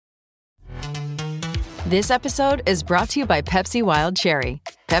This episode is brought to you by Pepsi Wild Cherry.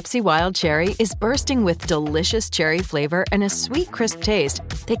 Pepsi Wild Cherry is bursting with delicious cherry flavor and a sweet, crisp taste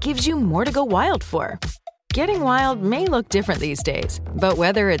that gives you more to go wild for. Getting wild may look different these days, but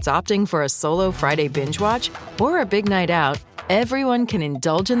whether it's opting for a solo Friday binge watch or a big night out, everyone can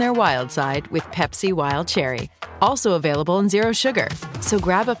indulge in their wild side with Pepsi Wild Cherry. Also available in Zero Sugar. So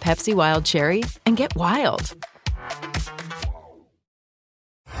grab a Pepsi Wild Cherry and get wild.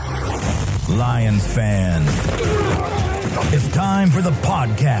 Lions fans, it's time for the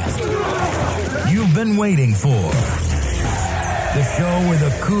podcast you've been waiting for. The show where the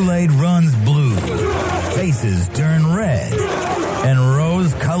Kool-Aid runs blue, faces turn red, and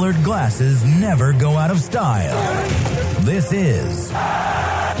rose-colored glasses never go out of style. This is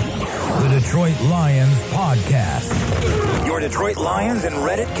the Detroit Lions Podcast, your Detroit Lions and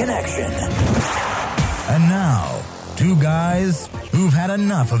Reddit connection. And now, two guys who've had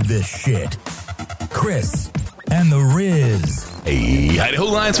enough of this shit. Chris and the Riz. Hey, Idaho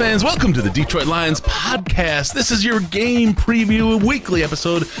Lions fans, welcome to the Detroit Lions Podcast. This is your game preview weekly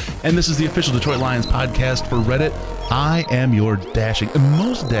episode, and this is the official Detroit Lions podcast for Reddit. I am your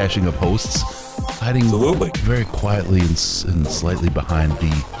most dashing of hosts, hiding very quietly and slightly behind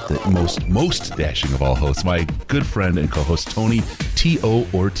the most dashing of all hosts, my good friend and co-host Tony T.O.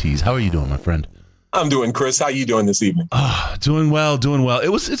 Ortiz. How are you doing, my friend? I'm doing, Chris. How you doing this evening? Doing well.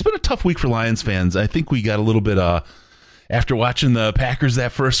 It's been a tough week for Lions fans. I think we got a little bit after watching the Packers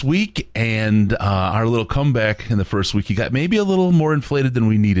that first week and our little comeback in the first week. You got maybe a little more inflated than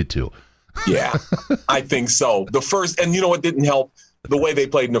we needed to. Yeah, I think so. And you know what didn't help? The way they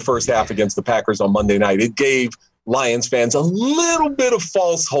played in the first half against the Packers on Monday night. It gave Lions fans a little bit of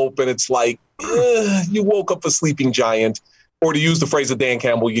false hope, and it's like you woke up a sleeping giant. Or to use the phrase of Dan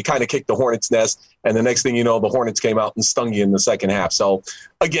Campbell, you kind of kicked the hornet's nest, and the next thing you know, the Hornets came out and stung you in the second half. So,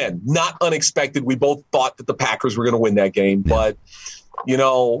 again, not unexpected. We both thought that the Packers were going to win that game. Yeah. But, you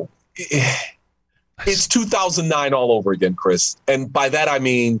know, it's 2009 all over again, Chris. And by that, I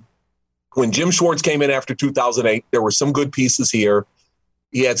mean, when Jim Schwartz came in after 2008, there were some good pieces here.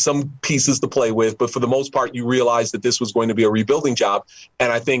 He had some pieces to play with, but for the most part, you realized that this was going to be a rebuilding job. And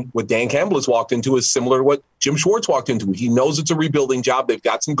I think what Dan Campbell has walked into is similar to what Jim Schwartz walked into. He knows it's a rebuilding job. They've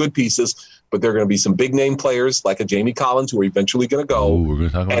got some good pieces, but they're going to be some big name players like a Jamie Collins who are eventually going to go. We're going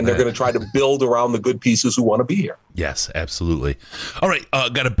to talk about and they're going to try to build around the good pieces who want to be here. Yes, absolutely. All right,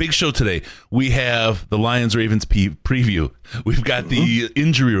 got a big show today. We have the Lions-Ravens preview. We've got the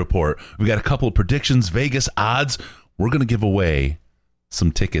injury report. We've got a couple of predictions, Vegas odds. We're going to give away some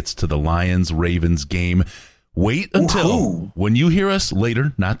tickets to the Lions-Ravens game. Wait until when you hear us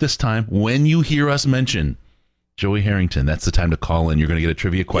later, not this time, when you hear us mention Joey Harrington, that's the time to call in. You're going to get a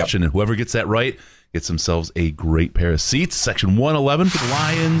trivia question, and whoever gets that right gets themselves a great pair of seats. Section 111 for the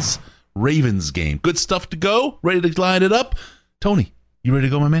Lions-Ravens game. Good stuff to go. Ready to line it up? Tony, you ready to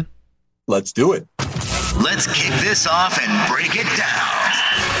go, my man? Let's do it. Let's kick this off and break it down.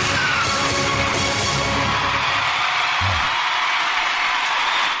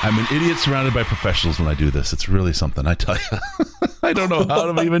 I'm an idiot surrounded by professionals when I do this. It's really something, I tell you. I don't know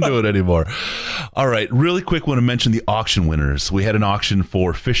how to even do it anymore. All right, really quick, want to mention the auction winners. We had an auction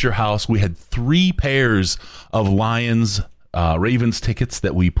for Fisher House. We had 3 pairs of Lions Ravens tickets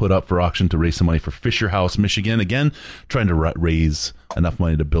that we put up for auction to raise some money for Fisher House, Michigan. Again, trying to raise enough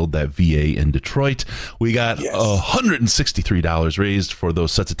money to build that VA in Detroit. We got $163 raised for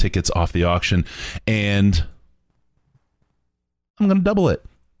those sets of tickets off the auction, and I'm going to double it.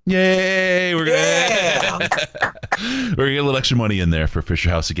 Yay! We're gonna get a little extra money in there for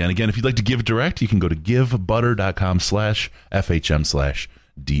Fisher House again. Again, if you'd like to give direct, you can go to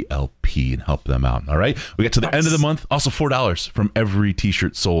givebutter.com/FHM/DLP and help them out. All right. We get to the end of the month. Also, $4 from every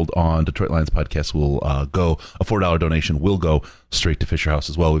T-shirt sold on Detroit Lions Podcast will go. A $4 donation will go straight to Fisher House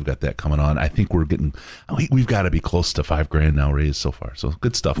as well. We've got that coming on. I think we've got to be close to $5,000 now raised so far. So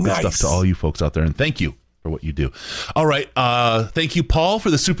good stuff. Good stuff to all you folks out there, and thank you for what you do. All right. Thank you, Paul,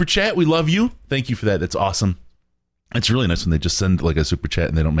 for the super chat. We love you. Thank you for that. That's awesome. It's really nice when they just send like a super chat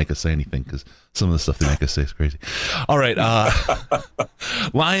and they don't make us say anything, because some of the stuff they make us say is crazy. All right.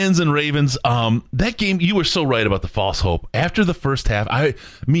 Lions and Ravens. That game, you were so right about the false hope. After the first half,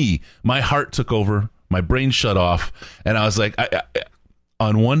 my heart took over. My brain shut off. And I was like,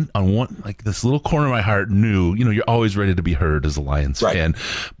 on one, like this little corner of my heart knew, you're always ready to be heard as a Lions fan.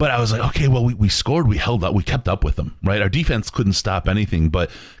 But I was like, okay, well, we scored, we held up, we kept up with them, right? Our defense couldn't stop anything, but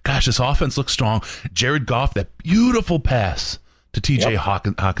gosh, this offense looks strong. Jared Goff, that beautiful pass to TJ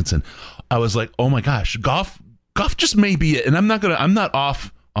Hawkinson. I was like, oh my gosh, Goff just may be it. And I'm not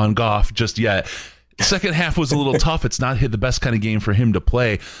off on Goff just yet. Second half was a little tough. It's not the best kind of game for him to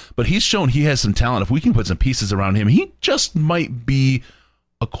play, but he's shown he has some talent. If we can put some pieces around him, he just might be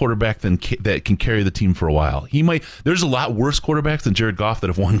a quarterback that can carry the team for a while. There's a lot worse quarterbacks than Jared Goff that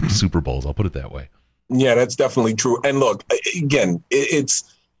have won Super Bowls. I'll put it that way. Yeah, that's definitely true. And look, again, it's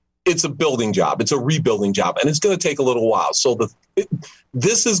a building job. It's a rebuilding job, and it's going to take a little while. So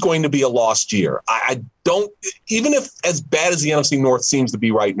this is going to be a lost year. I don't, even if as bad as the NFC North seems to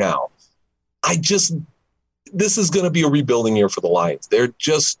be right now, this is going to be a rebuilding year for the Lions. There are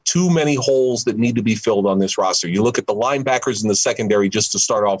just too many holes that need to be filled on this roster. You look at the linebackers in the secondary just to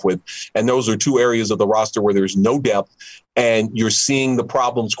start off with, and those are two areas of the roster where there's no depth, and you're seeing the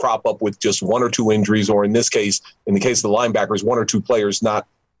problems crop up with just one or two injuries, or in this case, in the case of the linebackers, one or two players not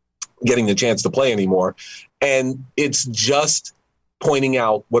getting the chance to play anymore. And it's just pointing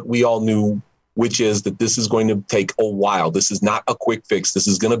out what we all knew, which is that this is going to take a while. This is not a quick fix. This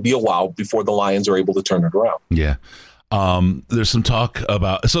is going to be a while before the Lions are able to turn it around. Yeah. There's some talk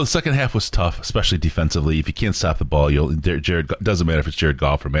about, so the second half was tough, especially defensively. If you can't stop the ball, doesn't matter if it's Jared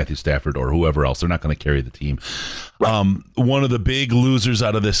Goff or Matthew Stafford or whoever else, they're not going to carry the team. Right. One of the big losers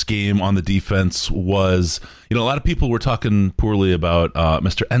out of this game on the defense was, a lot of people were talking poorly about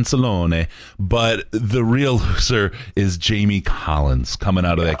Mr. Anzalone, but the real loser is Jamie Collins coming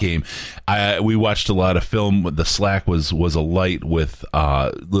out of that game. We watched a lot of film. The Slack was alight with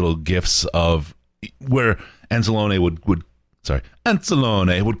little gifs of where Anzalone would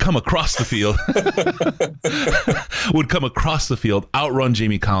come across the field, outrun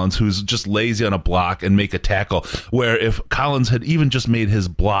Jamie Collins, who's just lazy on a block, and make a tackle, where if Collins had even just made his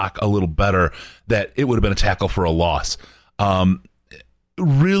block a little better, that it would have been a tackle for a loss.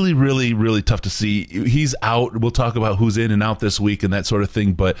 Really, really, really tough to see. He's out. We'll talk about who's in and out this week and that sort of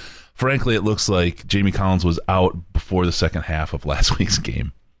thing, but frankly, it looks like Jamie Collins was out before the second half of last week's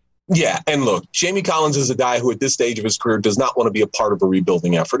game. Yeah, and look, Jamie Collins is a guy who at this stage of his career does not want to be a part of a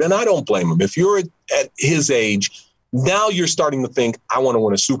rebuilding effort, and I don't blame him. If you're at his age, now you're starting to think, I want to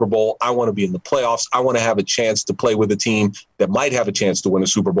win a Super Bowl, I want to be in the playoffs, I want to have a chance to play with a team that might have a chance to win a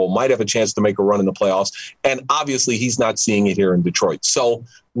Super Bowl, might have a chance to make a run in the playoffs, and obviously he's not seeing it here in Detroit. So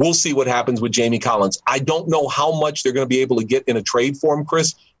we'll see what happens with Jamie Collins. I don't know how much they're going to be able to get in a trade for him,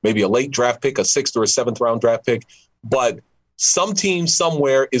 Chris, maybe a late draft pick, a 6th or a 7th round draft pick, but some team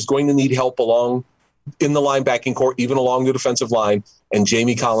somewhere is going to need help along in the linebacking core, even along the defensive line, and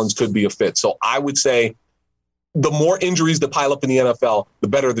Jamie Collins could be a fit. So I would say the more injuries that pile up in the NFL, the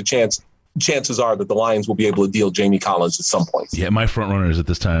better the chances are that the Lions will be able to deal Jamie Collins at some point. Yeah, my front runners at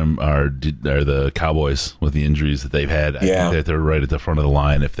this time are the Cowboys with the injuries that they've had. I think that they're right at the front of the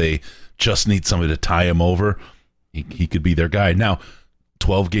line. If they just need somebody to tie him over, he could be their guy. Now,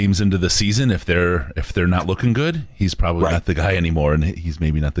 12 games into the season, if they're not looking good, he's probably not the guy anymore, and he's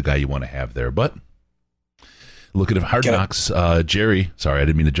maybe not the guy you want to have there. But look at Hard Knocks. Jerry, sorry, I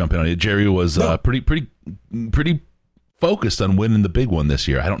didn't mean to jump in on you. Jerry was pretty focused on winning the big one this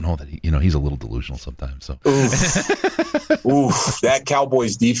year. I don't know that he's a little delusional sometimes. So, Oof, that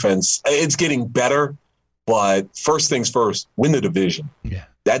Cowboys defense, it's getting better. But first things first, win the division. Yeah,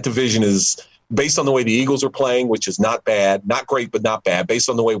 that division is, based on the way the Eagles are playing, which is not bad, not great, but not bad. Based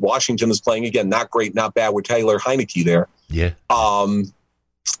on the way Washington is playing, again, not great, not bad with Taylor Heineke there. Yeah.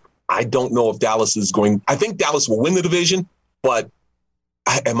 I don't know if Dallas is going – I think Dallas will win the division, but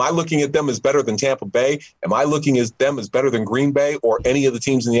am I looking at them as better than Tampa Bay? Am I looking at them as better than Green Bay or any of the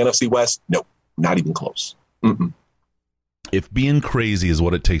teams in the NFC West? No, not even close. Mm-mm. If being crazy is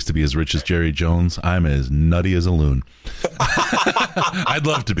what it takes to be as rich as Jerry Jones, I'm as nutty as a loon. I'd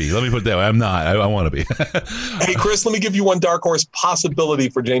love to be. Let me put it that way. I'm not. I want to be. Hey, Chris, let me give you one dark horse possibility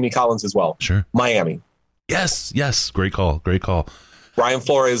for Jamie Collins as well. Sure. Miami. Yes. Great call. Brian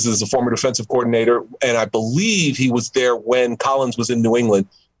Flores is a former defensive coordinator, and I believe he was there when Collins was in New England.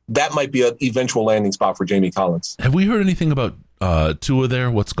 That might be an eventual landing spot for Jamie Collins. Have we heard anything about Tua there?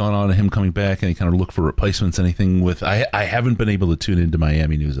 What's gone on to him coming back? Any kind of look for replacements? Anything with? I haven't been able to tune into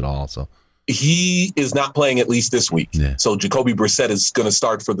Miami news at all. So he is not playing at least this week. Yeah. So Jacoby Brissett is going to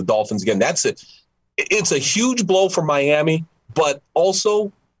start for the Dolphins again. That's it. It's a huge blow for Miami, but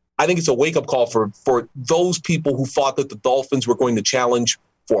also I think it's a wake up call for those people who thought that the Dolphins were going to challenge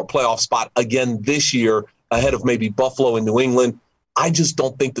for a playoff spot again this year ahead of maybe Buffalo and New England. I just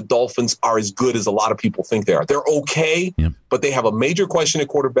don't think the Dolphins are as good as a lot of people think they are. They're okay, but they have a major question at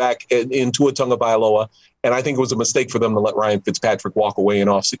quarterback in Tua Tagovailoa, and I think it was a mistake for them to let Ryan Fitzpatrick walk away in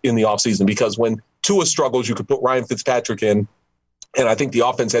the offseason, because when Tua struggles, you could put Ryan Fitzpatrick in, and I think the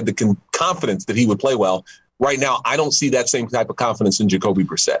offense had the confidence that he would play well. right now, I don't see that same type of confidence in Jacoby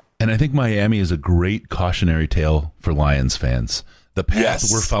Brissett. And I think Miami is a great cautionary tale for Lions fans. The path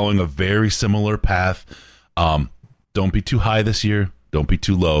we're following a very similar path. Don't be too high this year. Don't be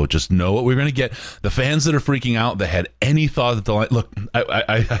too low. Just know what we're going to get. The fans that are freaking out that had any thought that the line. Look,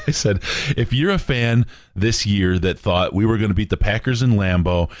 I said, if you're a fan this year that thought we were going to beat the Packers in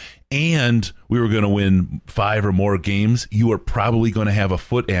Lambeau and we were going to win 5 or more games, you are probably going to have a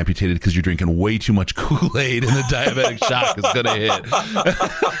foot amputated because you're drinking way too much Kool-Aid and the diabetic shock is going to hit.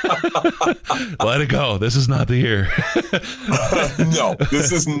 Let it go. This is not the year. No,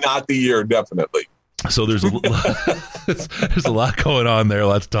 this is not the year, definitely. So there's a lot going on there.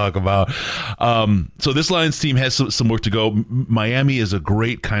 Let's talk about. So this Lions team has some work to go. Miami is a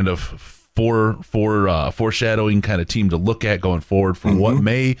great kind of foreshadowing kind of team to look at going forward for what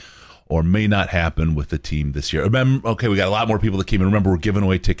may or may not happen with the team this year. Remember, we got a lot more people that came in. Remember, we're giving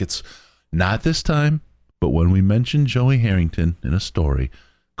away tickets, not this time, but when we mentioned Joey Harrington in a story,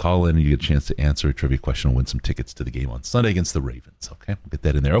 call in and you get a chance to answer a trivia question and win some tickets to the game on Sunday against the Ravens. Okay, we'll get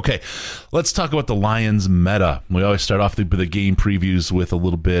that in there. Okay, let's talk about the Lions meta. We always start off the game previews with a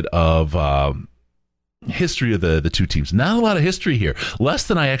little bit of history of the two teams. Not a lot of history here. Less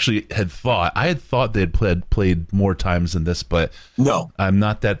than I actually had thought. I had thought they had played more times than this, but no, I'm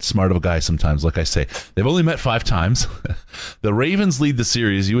not that smart of a guy sometimes. Like I say, they've only met 5 times. The Ravens lead the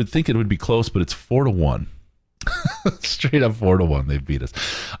series. You would think it would be close, but it's 4-1. Straight up 4-1 they've beat us.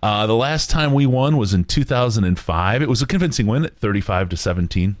 The last time we won was in 2005. It was a convincing win at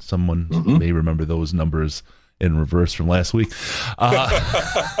 35-17. Someone may remember those numbers in reverse from last week.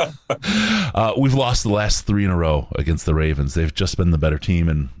 We've lost the last 3 in a row against the Ravens. They've just been the better team,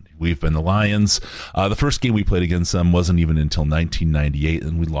 and we've been the Lions. The first game we played against them wasn't even until 1998,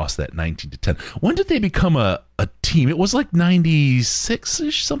 and we lost that 19-10. When did they become a team? It was like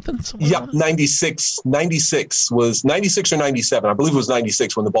 96-ish, something. Yep, 96. 96 was 96 or 97. I believe it was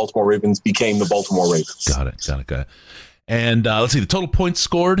 96 when the Baltimore Ravens became the Baltimore Ravens. Got it. And let's see, the total points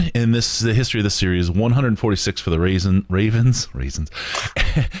scored in the history of the series, 146 for the Ravens,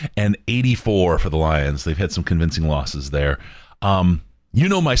 and 84 for the Lions. They've had some convincing losses there. You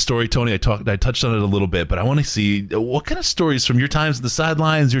know my story, Tony. I touched on it a little bit, but I want to see what kind of stories from your times at the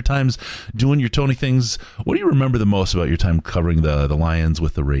sidelines, your times doing your Tony things. What do you remember the most about your time covering the Lions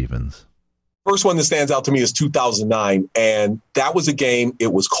with the Ravens? First one that stands out to me is 2009, and that was a game.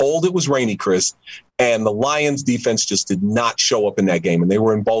 It was cold. It was rainy, Chris, and the Lions defense just did not show up in that game, and they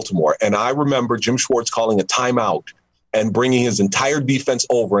were in Baltimore. And I remember Jim Schwartz calling a timeout and bringing his entire defense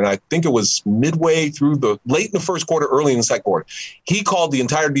over. And I think it was midway through late in the first quarter, early in the second quarter. He called the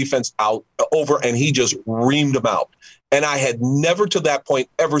entire defense over, and he just reamed them out. And I had never to that point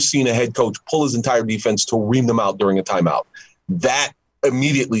ever seen a head coach pull his entire defense to ream them out during a timeout. That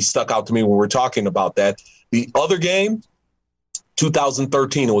immediately stuck out to me when we're talking about that. The other game,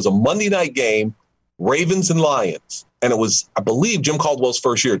 2013, it was a Monday night game, Ravens and Lions. And it was, I believe, Jim Caldwell's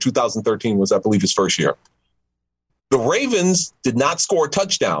first year. 2013 was, I believe, his first year. The Ravens did not score a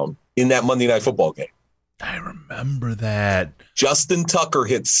touchdown in that Monday Night Football game. I remember that. Justin Tucker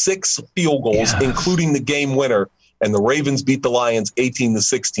hit 6 field goals, including the game winner, and the Ravens beat the Lions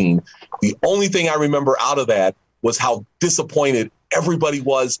 18-16. The only thing I remember out of that was how disappointed everybody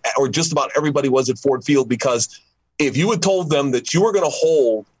was, or just about everybody was at Ford Field, because if you had told them that you were going to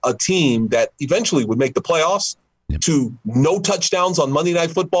hold a team that eventually would make the playoffs to no touchdowns on Monday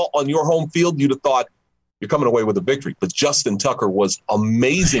Night Football on your home field, you'd have thought, you're coming away with a victory. But Justin Tucker was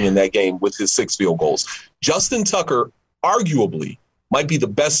amazing in that game with his 6 field goals. Justin Tucker arguably might be the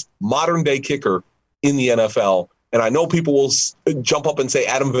best modern day kicker in the NFL. And I know people will jump up and say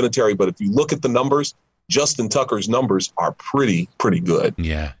Adam Vinatieri, but if you look at the numbers, Justin Tucker's numbers are pretty good.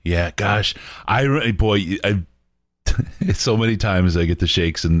 Yeah. Gosh, so many times I get the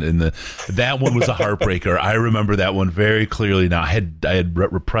shakes, and that one was a heartbreaker. I remember that one very clearly. Now I had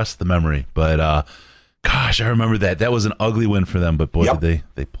repressed the memory, but gosh, I remember that. That was an ugly win for them, but boy, did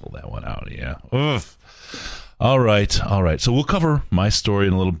they pull that one out. Yeah. Oof. All right. So we'll cover my story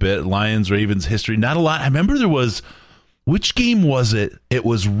in a little bit. Lions, Ravens history. Not a lot. I remember there was, which game was it? It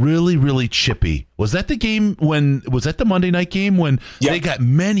was really, really chippy. Was that the game was that the Monday night game when they got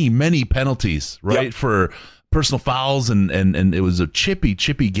many penalties, right? For personal fouls, and it was a chippy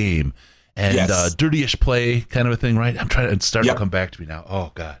game. And dirtyish play kind of a thing, right? I'm trying to start to come back to me now.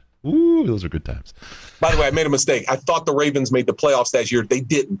 Oh, God. Ooh, those are good times. By the way, I made a mistake. I thought the Ravens made the playoffs that year. They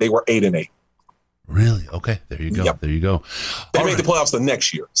didn't. They were 8-8. Really? Okay. There you go. Yep. There you go. They made the playoffs the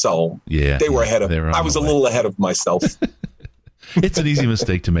next year. So they were ahead of. I was a little ahead of myself. It's an easy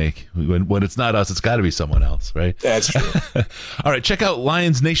mistake to make. When it's not us, it's got to be someone else, right? That's true. All right, check out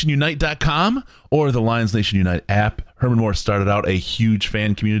LionsNationUnite.com or the Lions Nation Unite app. Herman Moore started out a huge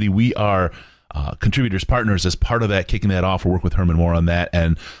fan community. We are contributors, partners as part of that, kicking that off. We'll work with Herman Moore on that,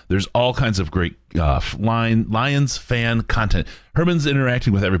 and there's all kinds of great Lions fan content. Herman's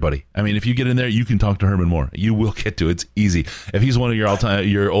interacting with everybody. I mean, if you get in there, you can talk to Herman Moore. You will get to it. It's easy. If he's one of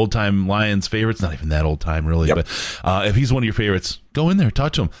your old time Lions favorites, not even that old time really, but if he's one of your favorites, go in there,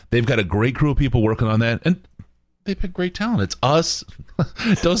 talk to him. They've got a great crew of people working on that, and they pick great talent. It's us,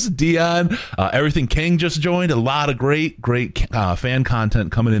 Dos Dion, Everything King just joined. A lot of great fan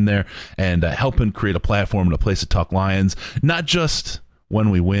content coming in there and helping create a platform and a place to talk Lions, not just when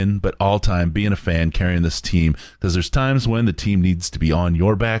we win, but all time, being a fan, carrying this team, because there's times when the team needs to be on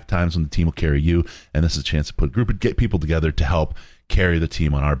your back, times when the team will carry you, and this is a chance to put a group of people together to help carry the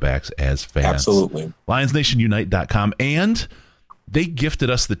team on our backs as fans. Absolutely. LionsNationUnite.com, and they gifted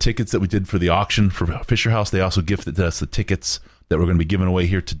us the tickets that we did for the auction for Fisher House. They also gifted us the tickets that we're going to be giving away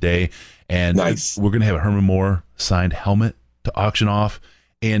here today. And nice. We're going to have a Herman Moore signed helmet to auction off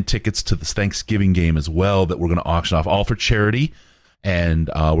and tickets to the Thanksgiving game as well that we're going to auction off, all for charity. And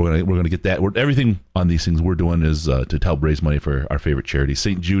we're going to get that. Everything on these things we're doing is to help raise money for our favorite charity.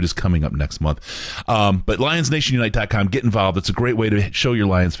 St. Jude is coming up next month. But LionsNationUnite.com, get involved. It's a great way to show your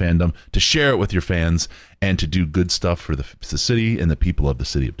Lions fandom, to share it with your fans, and to do good stuff for the city and the people of the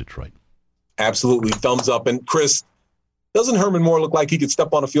city of Detroit. Absolutely. Thumbs up. And Chris, doesn't Herman Moore look like he could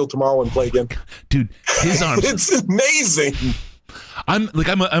step on a field tomorrow and play again? Dude, his arms. It's amazing. I'm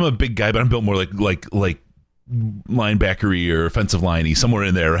a big guy, but I'm built more like linebackery or offensive liney, somewhere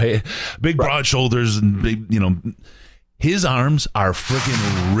in there, right? Big broad shoulders and big, his arms are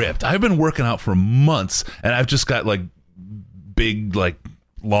freaking ripped. I've been working out for months and I've just got like big like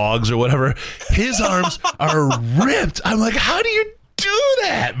logs or whatever. His arms are ripped. I'm like, how do you do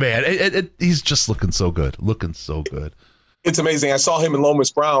that, man? He's just looking so good. It's amazing. I saw him in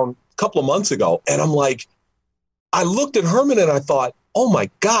Lomas Brown a couple of months ago, and I'm like, I looked at Herman and I thought, oh my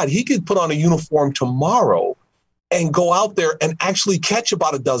God, he could put on a uniform tomorrow and go out there and actually catch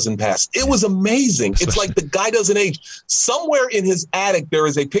about a dozen passes. It was amazing. It's like the guy doesn't age. Somewhere in his attic, there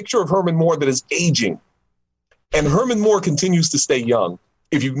is a picture of Herman Moore that is aging. And Herman Moore continues to stay young.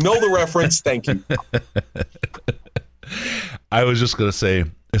 If you know the reference, thank you. I was just going to say,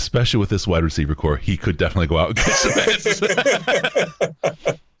 especially with this wide receiver core, he could definitely go out and catch some passes.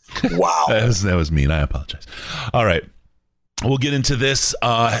 Wow. That was mean. I apologize. All right. We'll get into this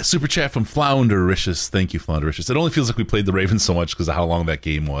super chat from Floundericious. Thank you, Floundericious. It only feels like we played the Ravens so much because of how long that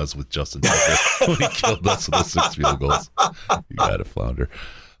game was with Justin Tucker when he killed us with the 6 field goals. You got it, Flounder.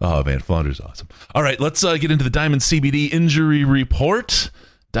 Oh, man, Flounder's awesome. All right, let's get into the Diamond CBD injury report.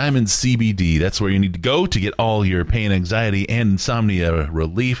 Diamond CBD, that's where you need to go to get all your pain, anxiety, and insomnia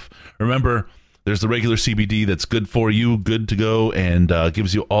relief. Remember, there's the regular CBD that's good for you, good to go, and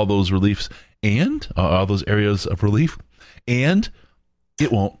gives you all those reliefs and all those areas of relief. And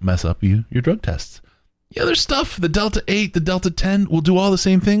it won't mess up your drug tests. The other stuff, the Delta 8, the Delta 10, will do all the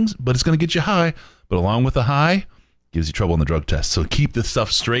same things, but it's going to get you high. But along with the high, gives you trouble in the drug test. So keep this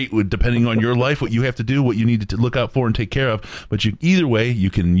stuff straight, depending on your life, what you have to do, what you need to look out for and take care of. But either way,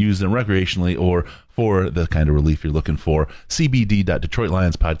 you can use them recreationally or for the kind of relief you're looking for.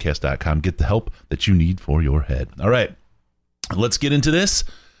 CBD.DetroitLionsPodcast.com. Get the help that you need for your head. All right, let's get into this.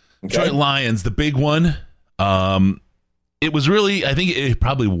 Okay. Detroit Lions, the big one. It was really, I think it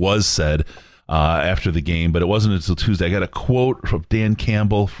probably was said after the game, but it wasn't until Tuesday. I got a quote from Dan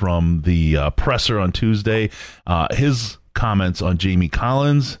Campbell from the presser on Tuesday. His comments on Jamie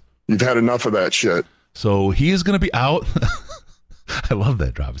Collins. You've had enough of that shit. So he is going to be out. I love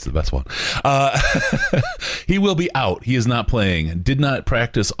that drop. It's the best one. He will be out. He is not playing. Did not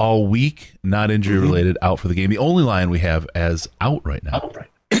practice all week. Not injury related. Out for the game. The only Lion we have as out right now.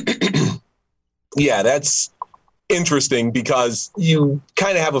 Yeah, that's interesting because you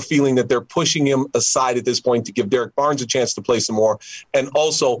kind of have a feeling that they're pushing him aside at this point to give Derek Barnes a chance to play some more. And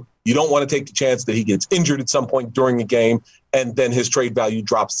also, you don't want to take the chance that he gets injured at some point during the game and then his trade value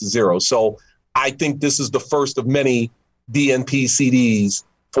drops to zero. So I think this is the first of many DNP CDs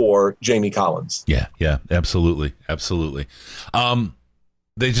for Jamie Collins. Yeah, absolutely.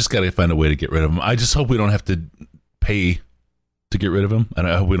 They just got to find a way to get rid of him. I just hope we don't have to pay to get rid of him, and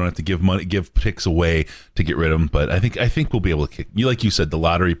I hope we don't have to give picks away to get rid of him. But I think we'll be able to kick you, like you said, the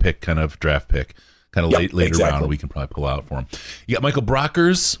lottery pick, kind of draft pick, kind of later round. We can probably pull out for him. You got Michael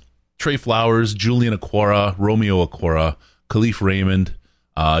Brockers, Trey Flowers, Julian Okwara, Romeo Okwara, Khalif Raymond,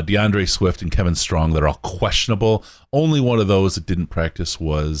 DeAndre Swift, and Kevin Strong that are all questionable. Only one of those that didn't practice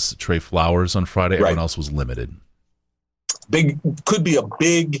was Trey Flowers on Friday. Everyone else was limited. could be a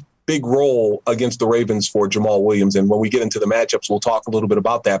big role against the Ravens for Jamal Williams. And when we get into the matchups, we'll talk a little bit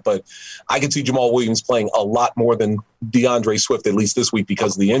about that. But I can see Jamal Williams playing a lot more than DeAndre Swift, at least this week,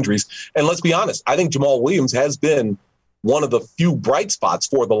 because of the injuries. And let's be honest, I think Jamal Williams has been one of the few bright spots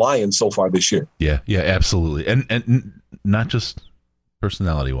for the Lions so far this year. Yeah, absolutely. And not just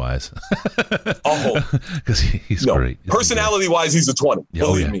personality-wise. Because he's great. Personality-wise, he's a 20.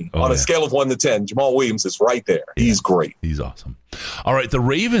 Believe me. On a scale of 1 to 10, Jamal Williams is right there. Yeah. He's great. He's awesome. All right, the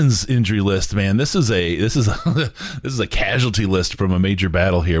Ravens injury list, man. This is a casualty list from a major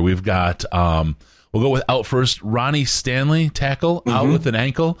battle here. We've got we'll go with out first. Ronnie Stanley, tackle, out with an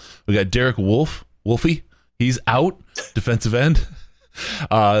ankle. We got Derek Wolfe. He's out, defensive end.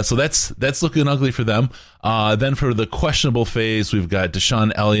 So that's looking ugly for them. Then for the questionable phase, we've got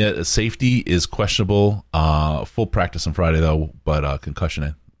Deshaun Elliott, a safety, is questionable. Full practice on Friday though, but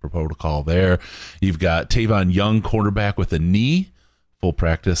concussion protocol there. You've got Tavon Young, quarterback, with a knee, full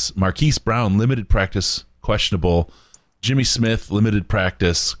practice. Marquise Brown, limited practice, questionable. Jimmy Smith, limited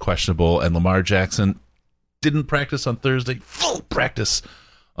practice, questionable. And Lamar Jackson didn't practice on Thursday, full practice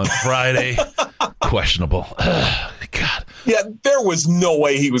on Friday, questionable. God. Yeah, there was no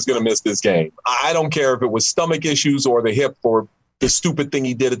way he was going to miss this game. I don't care if it was stomach issues or the hip or the stupid thing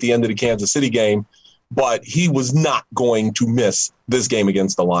he did at the end of the Kansas City game, but he was not going to miss this game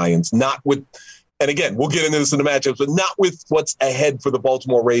against the Lions. Not with, and again, we'll get into this in the matchups, but not with what's ahead for the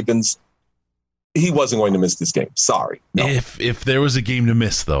Baltimore Ravens. He wasn't going to miss this game. Sorry. No. If there was a game to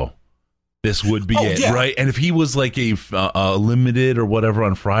miss, though, this would be it, yeah. Right? And if he was like a limited or whatever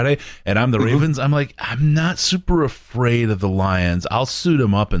on Friday, and I'm the Ravens, I'm like, I'm not super afraid of the Lions. I'll suit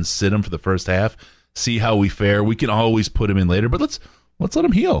him up and sit him for the first half, see how we fare. We can always put him in later, but let's let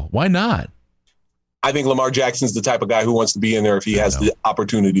him heal. Why not? I think Lamar Jackson's the type of guy who wants to be in there if he has the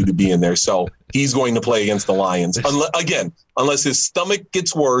opportunity to be in there. So he's going to play against the Lions. Unless his stomach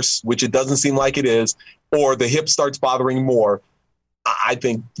gets worse, which it doesn't seem like it is, or the hip starts bothering more, I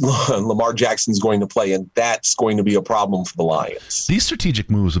think Lamar Jackson's going to play, and that's going to be a problem for the Lions. These strategic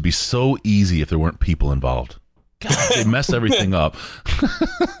moves would be so easy if there weren't people involved. God, they mess everything up.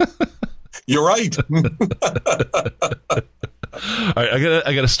 You're right. All right,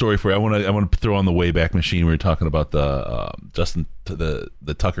 I got a story for you. I want to throw on the Wayback Machine. We were talking about the Justin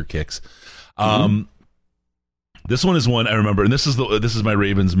the Tucker kicks. This one is one I remember, and this is my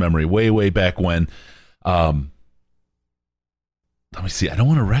Ravens memory way back when. Let me see. I don't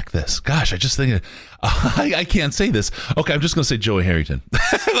want to wreck this. Gosh, I just think I can't say this. Okay, I'm just going to say Joey Harrington.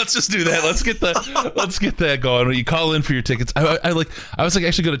 Let's just do that. Let's get that going. When you call in for your tickets, I was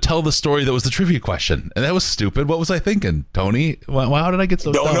actually going to tell the story that was the trivia question, and that was stupid. What was I thinking, Tony? How did I get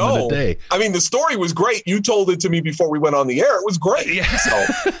so dumb in a day? I mean, the story was great. You told it to me before we went on the air. It was great. Yeah. So.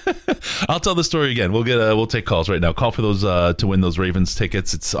 I'll tell the story again. We'll take calls right now. Call for those to win those Ravens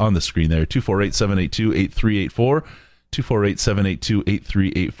tickets. It's on the screen there. 248-782-8384.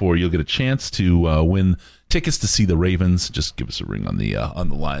 248-782-8384. You'll get a chance to win tickets to see the Ravens. Just give us a ring on the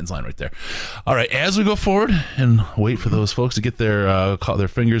Lions line right there. All right, as we go forward and wait for those folks to get their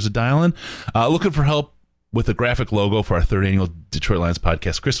fingers a dialing, looking for help with a graphic logo for our third annual Detroit Lions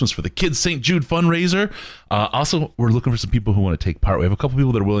podcast Christmas for the Kids St. Jude fundraiser. Also, we're looking for some people who want to take part. We have a couple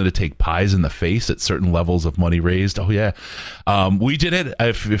people that are willing to take pies in the face at certain levels of money raised. Oh, yeah. We did it.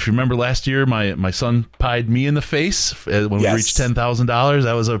 If you remember last year, my son pied me in the face when we reached $10,000.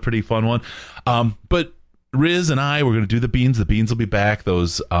 That was a pretty fun one. But Riz and I, we're going to do the beans. The beans will be back.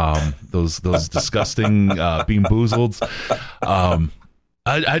 Those disgusting bean boozleds.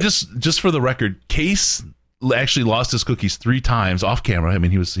 I just for the record, Case actually lost his cookies 3 times off camera. I mean,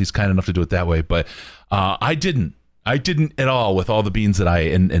 he's kind enough to do it that way, but I didn't at all with all the beans that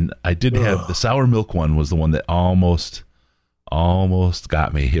and I did have the sour milk one was the one that almost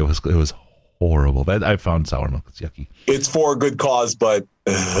got me. It was horrible. That I found sour milk. It's yucky. It's for a good cause, but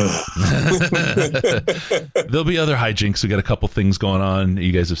there'll be other hijinks. We got a couple things going on.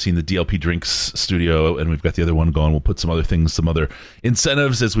 You guys have seen the DLP Drinks studio, and we've got the other one going. We'll put some other things, some other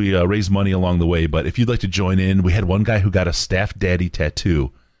incentives as we raise money along the way. But if you'd like to join in, we had one guy who got a Staff Daddy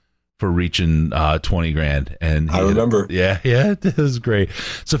tattoo for reaching $20,000, and I remember. Yeah, it was great.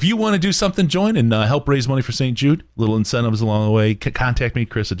 So if you want to do something, join and help raise money for St. Jude. Little incentives along the way. Contact me,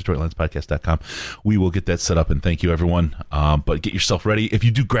 Chris at DetroitLionsPodcast.com. We will get that set up, and thank you, everyone. But get yourself ready. If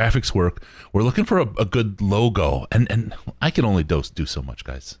you do graphics work, we're looking for a good logo, and I can only do so much,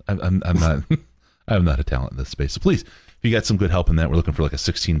 guys. I'm not I'm not a talent in this space. So please, if you got some good help in that, we're looking for like a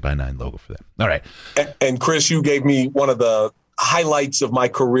 16:9 logo for that. All right. And Chris, you gave me one of the highlights of my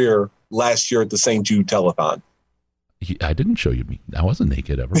career last year at the St. Jude Telethon. I didn't show you me. I wasn't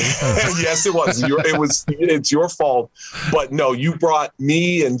naked ever. Yes, it was. It's your fault. But no, you brought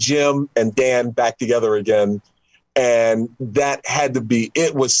me and Jim and Dan back together again. And that had to be,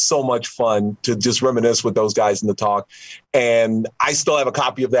 it was so much fun to just reminisce with those guys in the talk. And I still have a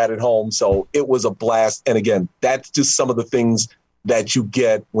copy of that at home. So it was a blast. And again, that's just some of the things that you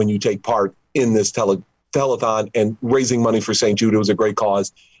get when you take part in this telethon, and raising money for St. Jude. It was a great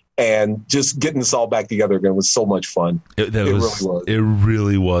cause. And just getting this all back together again was so much fun. It really was. It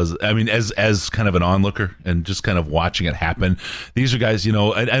really was. I mean, as kind of an onlooker and just kind of watching it happen, these are guys, I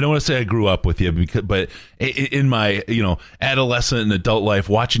don't want to say I grew up with you, but in my, adolescent and adult life,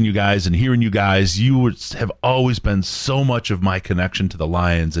 watching you guys and hearing you guys, have always been so much of my connection to the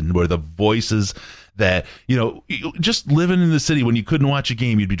Lions, and were the voices that, just living in the city, when you couldn't watch a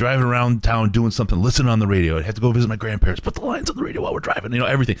game, you'd be driving around town doing something, listening on the radio. I'd have to go visit my grandparents, put the Lions on the radio while we're driving,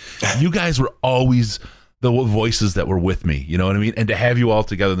 everything. You guys were always the voices that were with me, you know what I mean? And to have you all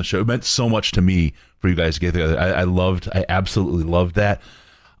together in the show, it meant so much to me for you guys to get together. I absolutely loved that.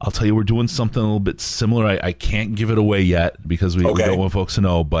 I'll tell you, we're doing something a little bit similar. I can't give it away yet because we don't want folks to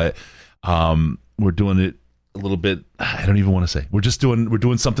know, but we're doing it a little bit. I don't even want to say. We're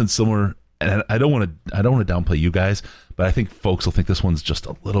doing something similar. And I don't want to downplay you guys, but I think folks will think this one's just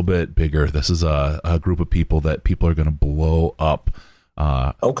a little bit bigger. This is a group of people that people are going to blow up.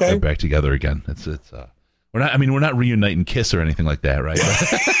 Back together again. It's we're not reuniting Kiss or anything like that, right?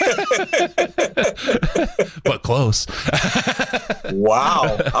 But close.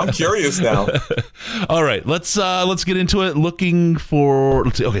 Wow, I'm curious now. All right, let's get into it.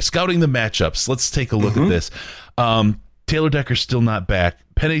 Scouting the matchups. Let's take a look at this. Taylor Decker's still not back.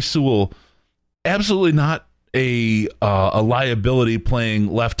 Penei Sewell, absolutely not a liability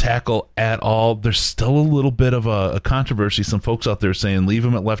playing left tackle at all. There's still a little bit of a controversy. Some folks out there saying leave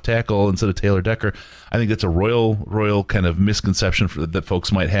him at left tackle instead of Taylor Decker. I think that's a royal kind of misconception that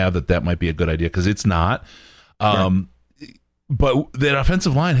folks might have, that might be a good idea, because it's not. But that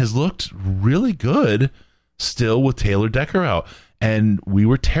offensive line has looked really good still with Taylor Decker out. And we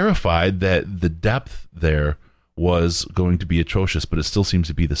were terrified that the depth there was going to be atrocious, but it still seems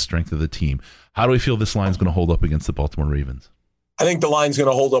to be the strength of the team. How do we feel this line's going to hold up against the Baltimore Ravens? I think the line's going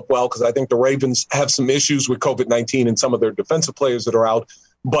to hold up well, because I think the Ravens have some issues with COVID-19 and some of their defensive players that are out.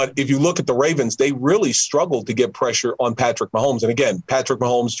 But if you look at the Ravens, they really struggled to get pressure on Patrick Mahomes. And again, Patrick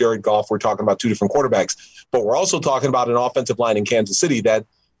Mahomes, Jared Goff, we're talking about two different quarterbacks. But we're also talking about an offensive line in Kansas City that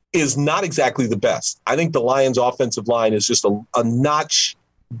is not exactly the best. I think the Lions' offensive line is just a notch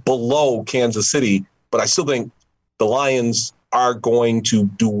below Kansas City, but I still think the Lions are going to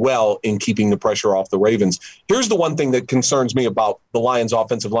do well in keeping the pressure off the Ravens. Here's the one thing that concerns me about the Lions'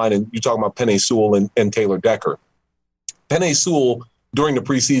 offensive line, and you're talking about Penei Sewell and Taylor Decker. Penei Sewell, during the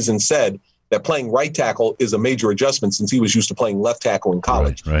preseason, said that playing right tackle is a major adjustment since he was used to playing left tackle in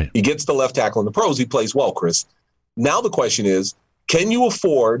college. Right. He gets the left tackle in the pros. He plays well, Chris. Now the question is, can you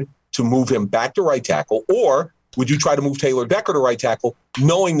afford to move him back to right tackle, or would you try to move Taylor Decker to right tackle,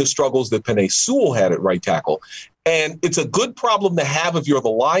 knowing the struggles that Penei Sewell had at right tackle? And it's a good problem to have if you're the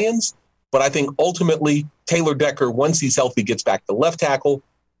Lions, but I think ultimately Taylor Decker, once he's healthy, gets back to left tackle.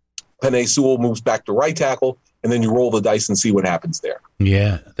 Penei Sewell moves back to right tackle, and then you roll the dice and see what happens there.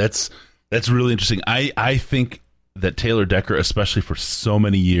 Yeah, that's really interesting. I think that Taylor Decker, especially for so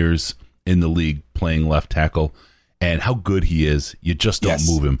many years in the league playing left tackle, and how good he is, you just don't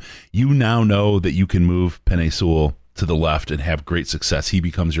move him. You now know that you can move Penei Sewell to the left and have great success. He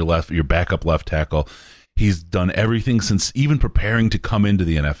becomes your backup left tackle. He's done everything since even preparing to come into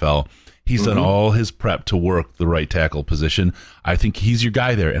the NFL. He's done all his prep to work the right tackle position. I think he's your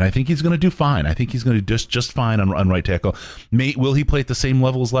guy there, and I think he's going to do fine. I think he's going to do just fine on right tackle. Will he play at the same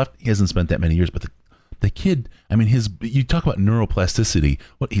level as left? He hasn't spent that many years, but the kid, I mean, you talk about neuroplasticity.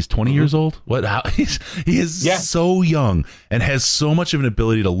 What, he's 20 years old? He is so young and has so much of an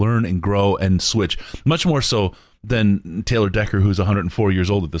ability to learn and grow and switch, much more so than Taylor Decker, who's 104 years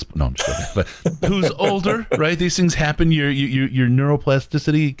old at this point. No, I'm just joking. But who's older, right? These things happen. Your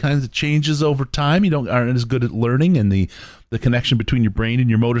neuroplasticity kind of changes over time. You aren't as good at learning, and the connection between your brain and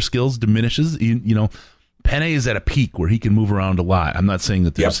your motor skills diminishes. Penei is at a peak where he can move around a lot. I'm not saying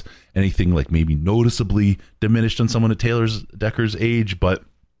that there's anything like maybe noticeably diminished on someone at Decker's age, but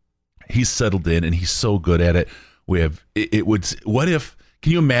he's settled in and he's so good at it.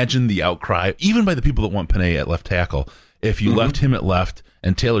 Can you imagine the outcry, even by the people that want Penei at left tackle, if you left him at left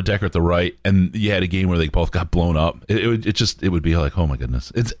and Taylor Decker at the right, and you had a game where they both got blown up? It would be like, oh my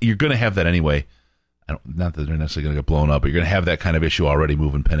goodness. You're going to have that anyway. Not that they're necessarily going to get blown up, but you're going to have that kind of issue already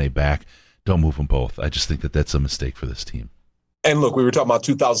moving Penei back. Don't move them both. I just think that that's a mistake for this team. And look, we were talking about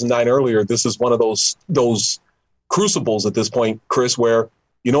 2009 earlier. This is one of those crucibles at this point, Chris, where,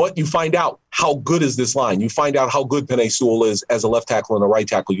 you know what, you find out how good is this line. You find out how good Penei Sewell is as a left tackle and a right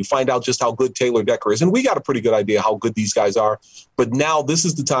tackle. You find out just how good Taylor Decker is. And we got a pretty good idea how good these guys are. But now this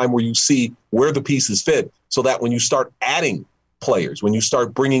is the time where you see where the pieces fit, so that when you start adding players, when you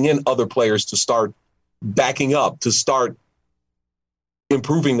start bringing in other players to start backing up, to start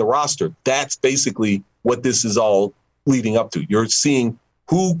improving the roster, that's basically what this is all leading up to. You're seeing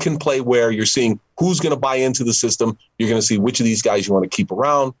who can play where. You're seeing who's going to buy into the system. You're going to see which of these guys you want to keep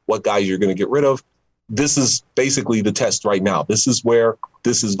around, what guys you're going to get rid of. This is basically the test right now. This is where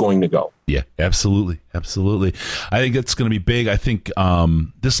this is going to go. Yeah, absolutely. Absolutely. I think it's going to be big. I think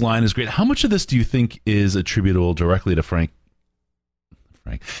this line is great. How much of this do you think is attributable directly to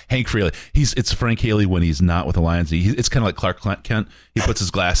Hank Fraley? It's Frank Haley when he's not with the Lions. It's kind of like Clark Kent. He puts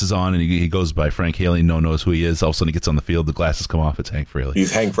his glasses on and he goes by Frank Haley. No one knows who he is. All of a sudden he gets on the field. The glasses come off. It's Hank Fraley.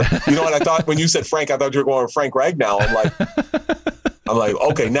 He's Hank Fraley. You know what I thought when you said Frank? I thought you were going with Frank Ragnow. I'm like,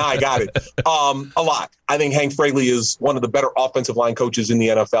 okay, now I got it. A lot. I think Hank Fraley is one of the better offensive line coaches in the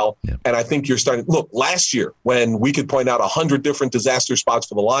NFL. Yeah. And I think you're starting. Look, last year when we could point out 100 different disaster spots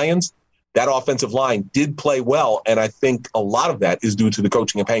for the Lions, that offensive line did play well, and I think a lot of that is due to the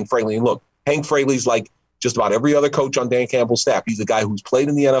coaching of Hank Fraley. And look, Hank Fraley's like just about every other coach on Dan Campbell's staff. He's a guy who's played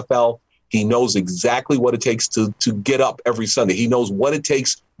in the NFL. He knows exactly what it takes to get up every Sunday. He knows what it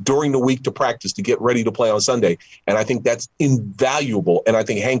takes during the week to practice to get ready to play on Sunday. And I think that's invaluable. And I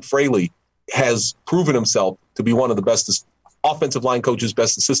think Hank Fraley has proven himself to be one of the best offensive line coaches,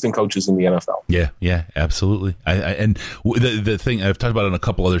 best assistant coaches in the NFL. Yeah, absolutely. And the thing I've talked about on a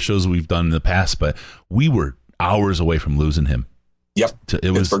couple other shows we've done in the past, but we were hours away from losing him. Yep.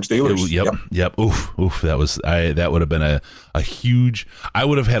 Pittsburgh Steelers. Yep. Oof. That would have been a huge. I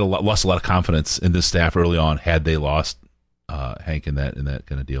would have lost a lot of confidence in this staff early on had they lost Hank in that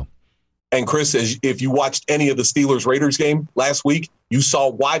kind of deal. And Chris, if you watched any of the Steelers-Raiders game last week, you saw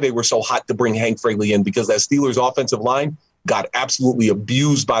why they were so hot to bring Hank Fraley in, because that Steelers offensive line got absolutely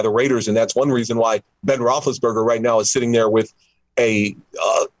abused by the Raiders. And that's one reason why Ben Roethlisberger right now is sitting there with a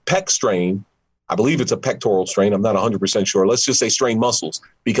pec strain. I believe it's a pectoral strain. I'm not 100% sure. Let's just say strained muscles,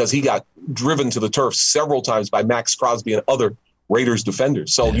 because he got driven to the turf several times by Max Crosby and other Raiders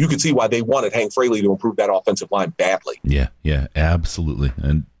defenders. So you could see why they wanted Hank Fraley to improve that offensive line badly. Yeah, absolutely.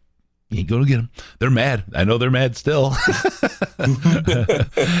 And you go to get them. They're mad. I know they're mad still.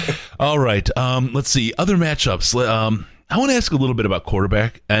 All right. Let's see. Other matchups. I want to ask a little bit about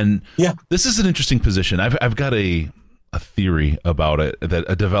quarterback. And this is an interesting position. I've got a theory about it,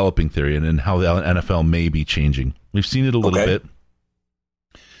 a developing theory, and how the NFL may be changing. We've seen it a little bit.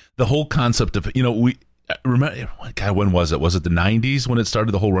 The whole concept of, we remember, God, when was it? Was it the 90s when it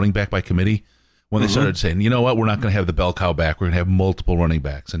started, the whole running back by committee? When they started saying, you know what, we're not going to have the bell cow back. We're going to have multiple running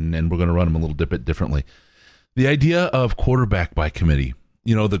backs, and we're going to run them a little bit differently. The idea of quarterback by committee,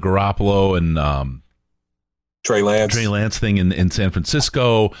 the Garoppolo and Trey Lance thing in San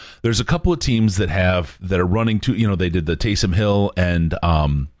Francisco. There's a couple of teams that are running to, they did the Taysom Hill and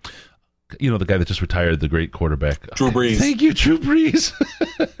the guy that just retired, the great quarterback. Drew Brees. Thank you, Drew Brees.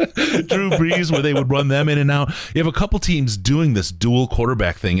 Drew Brees, where they would run them in and out. You have a couple teams doing this dual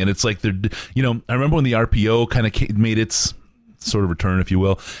quarterback thing, and it's like they're, I remember when the RPO kind of made its sort of return, if you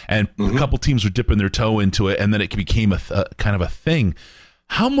will, and a couple teams were dipping their toe into it, and then it became a kind of a thing.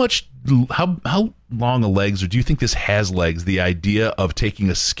 How long a legs, or do you think this has legs, the idea of taking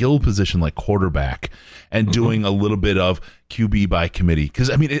a skill position like quarterback and doing a little bit of QB by committee? Because,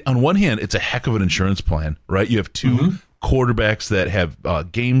 on one hand, it's a heck of an insurance plan, right? You have two quarterbacks that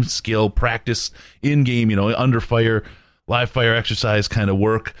have game skill, practice in-game, under fire, live fire exercise kind of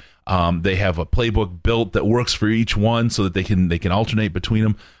work. They have a playbook built that works for each one so that they can alternate between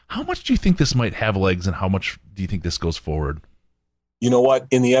them. How much do you think this might have legs, and how much do you think this goes forward? You know what?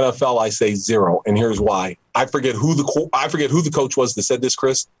 In the NFL, I say zero, and here's why. I forget who the coach was that said this,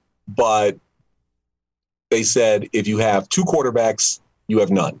 Chris, but they said if you have two quarterbacks, you have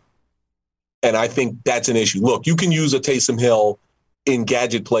none. And I think that's an issue. Look, you can use a Taysom Hill in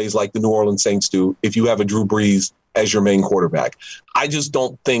gadget plays like the New Orleans Saints do if you have a Drew Brees as your main quarterback. I just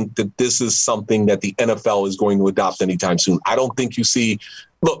don't think that this is something that the NFL is going to adopt anytime soon. I don't think you see.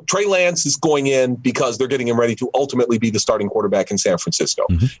 Look, Trey Lance is going in because they're getting him ready to ultimately be the starting quarterback in San Francisco.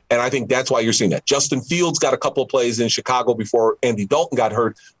 And I think that's why you're seeing that. Justin Fields got a couple of plays in Chicago before Andy Dalton got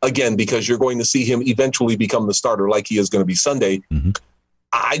hurt, again, because you're going to see him eventually become the starter like he is going to be Sunday.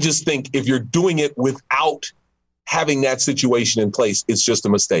 I just think if you're doing it without having that situation in place, it's just a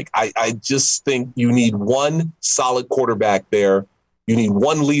mistake. I just think you need one solid quarterback there. You need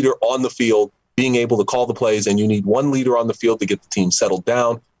one leader on the field being able to call the plays, and you need one leader on the field to get the team settled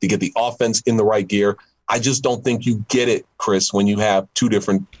down, to get the offense in the right gear. I just don't think you get it, Chris, when you have two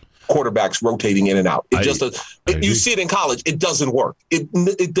different quarterbacks rotating in and out. You see it in college. It doesn't work.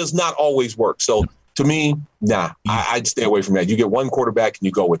 It does not always work. So to me, I'd stay away from that. You get one quarterback and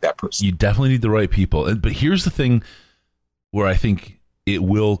you go with that person. You definitely need the right people. But here's the thing where I think it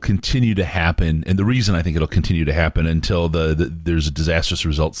will continue to happen, and the reason I think it'll continue to happen until there's a disastrous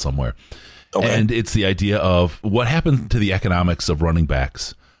result somewhere. Okay. And it's the idea of what happened to the economics of running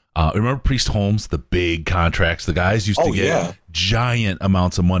backs. Remember Priest Holmes, the big contracts? The guys used to get giant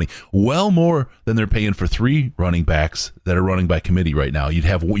amounts of money, well more than they're paying for 3 running backs that are running by committee right now.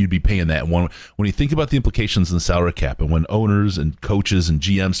 You'd be paying that one. When you think about the implications in the salary cap, and when owners and coaches and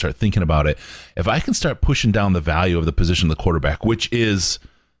GMs start thinking about it, if I can start pushing down the value of the position of the quarterback, which is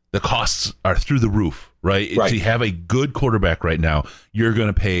the costs are through the roof. Right? To have a good quarterback right now, you're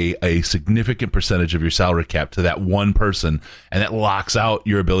going to pay a significant percentage of your salary cap to that one person, and that locks out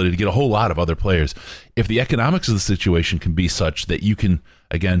your ability to get a whole lot of other players. If the economics of the situation can be such that you can,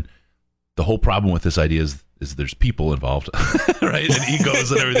 again, the whole problem with this idea is there's people involved, right? And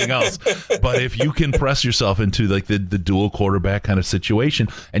egos and everything else. But if you can press yourself into like the dual quarterback kind of situation,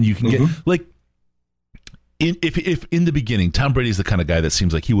 and you can get like, If in the beginning, Tom Brady's the kind of guy that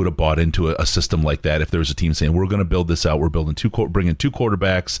seems like he would have bought into a system like that. If there was a team saying, we're going to build this out, we're bringing 2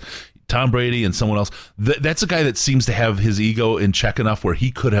 quarterbacks, Tom Brady and someone else. That's a guy that seems to have his ego in check enough where he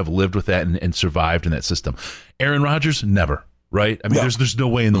could have lived with that and survived in that system. Aaron Rodgers, never. Right? I mean, there's no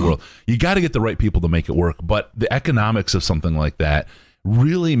way in the world. You got to get the right people to make it work. But the economics of something like that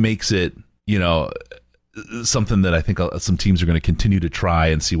really makes it, something that I think some teams are going to continue to try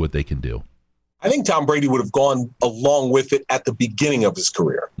and see what they can do. I think Tom Brady would have gone along with it at the beginning of his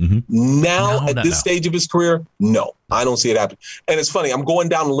career. Now, at this stage of his career, no, I don't see it happening. And it's funny, I'm going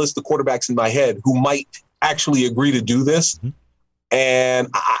down the list of quarterbacks in my head who might actually agree to do this, and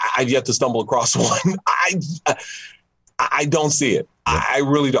I've yet to stumble across one. I don't see it. I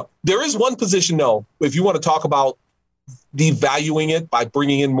really don't. There is one position, though, if you want to talk about devaluing it by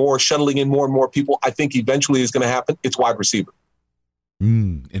bringing in more, shuttling in more and more people, I think eventually is going to happen. It's wide receiver.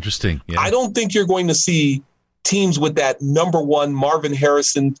 Interesting. Yeah. I don't think you're going to see teams with that number one Marvin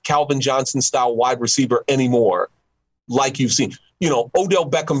Harrison, Calvin Johnson style wide receiver anymore like you've seen. Odell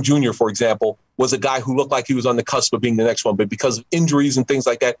Beckham Jr., for example, was a guy who looked like he was on the cusp of being the next one, but because of injuries and things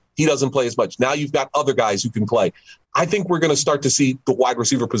like that, he doesn't play as much. Now you've got other guys who can play. I think we're going to start to see the wide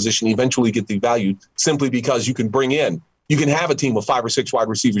receiver position eventually get devalued simply because you can have a team of 5 or 6 wide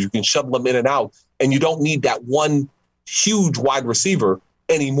receivers. You can shuttle them in and out, and you don't need that one huge wide receiver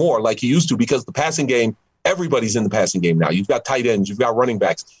anymore like you used to, because the passing game, everybody's in the passing game now. You've got tight ends, you've got running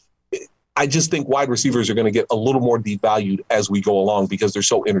backs. I just think wide receivers are going to get a little more devalued as we go along because they're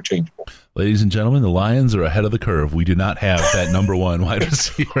so interchangeable. Ladies and gentlemen, the Lions are ahead of the curve. We do not have that number one wide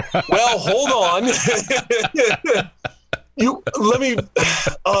receiver. Well, hold on.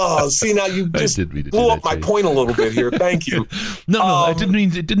 See, now you just blew up my point a little bit here. Thank you. No, it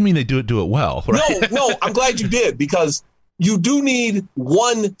didn't mean they do it well. Right? No, I'm glad you did, because you do need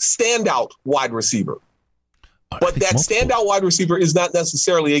one standout wide receiver. But that standout wide receiver is not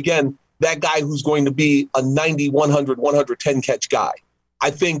necessarily, again, that guy who's going to be a 90, 100, 110 catch guy. I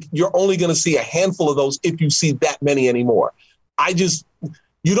think you're only going to see a handful of those if you see that many anymore.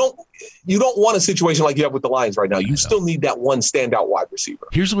 You don't want a situation like you have with the Lions right now. You still need that one standout wide receiver.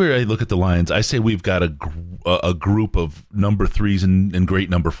 Here's where I look at the Lions. I say we've got a group of number 3s and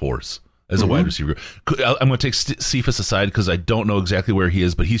great number 4s as a wide receiver. I'm going to take Cephas aside because I don't know exactly where he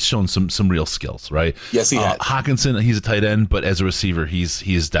is, but he's shown some real skills, right? Yes, he has. Hawkinson, he's a tight end, but as a receiver,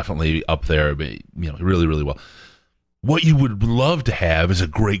 he's definitely up there, really, really well. What you would love to have is a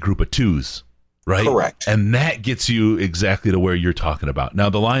great group of 2s. Right? Correct. And that gets you exactly to where you're talking about.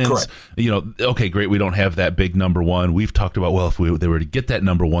 Now, the Lions, okay, great, we don't have that big number 1. We've talked about, well, if they were to get that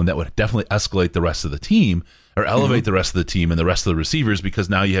number 1, that would definitely escalate the rest of the team or elevate the rest of the team and the rest of the receivers, because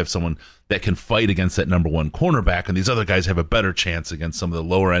now you have someone that can fight against that number 1 cornerback, and these other guys have a better chance against some of the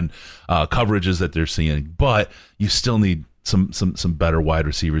lower end coverages that they're seeing. But you still need some better wide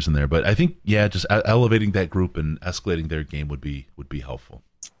receivers in there. But I think, just elevating that group and escalating their game would be helpful.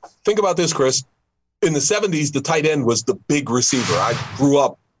 Think about this, Chris. In the 70s, the tight end was the big receiver. I grew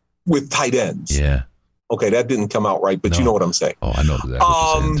up with tight ends. Yeah. Okay, that didn't come out right, but you know what I'm saying. Oh, I know exactly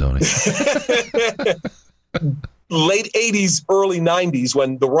what you're saying, Tony. Late 80s, early 90s,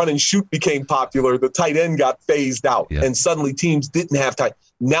 when the run and shoot became popular, the tight end got phased out, and suddenly teams didn't have tight.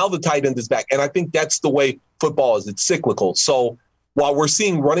 Now the tight end is back, and I think that's the way football is. It's cyclical. So while we're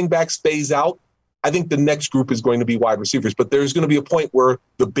seeing running backs phase out, I think the next group is going to be wide receivers, but there's going to be a point where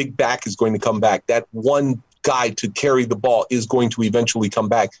the big back is going to come back. That one guy to carry the ball is going to eventually come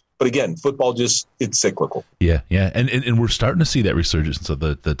back. But again, football it's cyclical. Yeah. And we're starting to see that resurgence of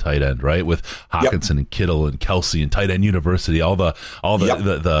the tight end, right? With Hawkinson and Kittle and Kelsey and Tight End University, all the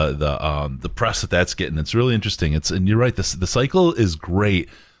press that's getting. It's really interesting. And you're right. The cycle is great.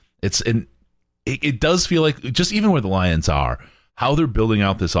 It does feel like, just even where the Lions are, how they're building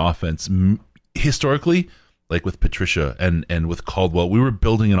out this offense historically, like with Patricia and with Caldwell, we were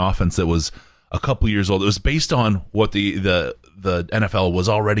building an offense that was a couple years old. It was based on what the NFL was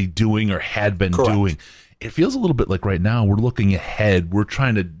already doing or had been doing. It feels a little bit like right now we're looking ahead. We're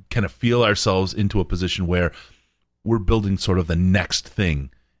trying to kind of feel ourselves into a position where we're building sort of the next thing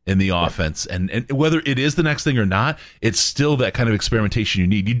in the offense. And whether it is the next thing or not, it's still that kind of experimentation you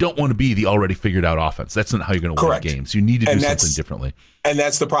need. You don't want to be the already figured out offense. That's not how you're going to win games. You need to do something differently. And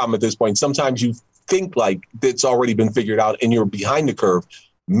that's the problem at this point. Sometimes you think like it's already been figured out and you're behind the curve.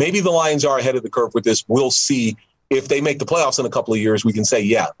 Maybe the Lions are ahead of the curve with this. We'll see. If they make the playoffs in a couple of years, we can say,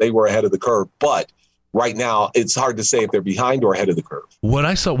 yeah, they were ahead of the curve. But right now, it's hard to say if they're behind or ahead of the curve. What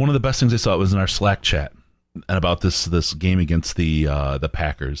I saw, one of the best things I saw was in our Slack chat about this game against the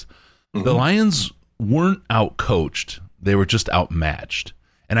Packers. Mm-hmm. The Lions weren't out-coached. They were just outmatched.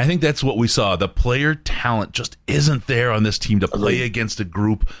 And I think that's what we saw. The player talent just isn't there on this team to play against a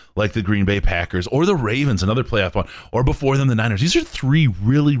group like the Green Bay Packers or the Ravens, another playoff one, or before them, the Niners. These are three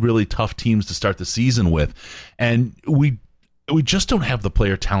really, really tough teams to start the season with. And we just don't have the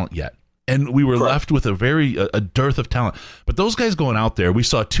player talent yet. And we were left with a dearth of talent. But those guys going out there, we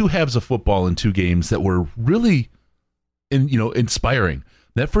saw two halves of football in two games that were really inspiring.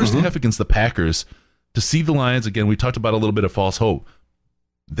 That first half against the Packers, to see the Lions, again, we talked about a little bit of false hope.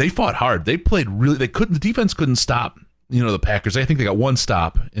 They fought hard. They played really. The defense couldn't stop. The Packers. I think they got one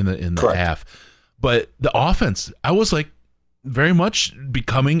stop in the half, but the offense, I was like very much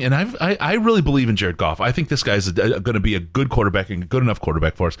becoming. And I really believe in Jared Goff. I think this guy's going to be a good quarterback and a good enough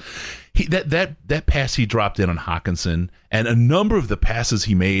quarterback for us. That pass he dropped in on Hawkinson and a number of the passes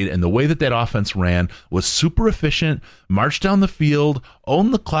he made and the way that offense ran was super efficient. Marched down the field,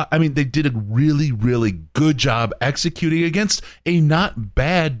 owned the clock. I mean, they did a really, really good job executing against a not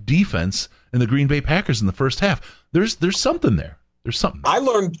bad defense in the Green Bay Packers in the first half. There's something there. There's something. I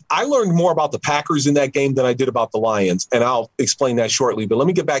learned more about the Packers in that game than I did about the Lions, and I'll explain that shortly. But let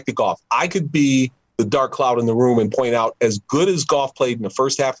me get back to Goff. I could be the dark cloud in the room and point out as good as Goff played in the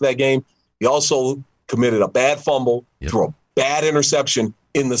first half of that game, he also committed a bad fumble, threw a bad interception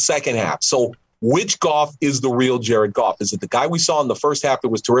in the second half. So which Goff is the real Jared Goff? Is it the guy we saw in the first half that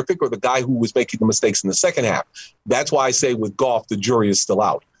was terrific or the guy who was making the mistakes in the second half? That's why I say with Goff, the jury is still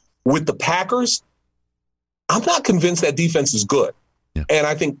out. With the Packers, I'm not convinced that defense is good. Yeah. And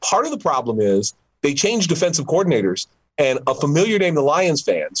I think part of the problem is they changed defensive coordinators. And a familiar name to Lions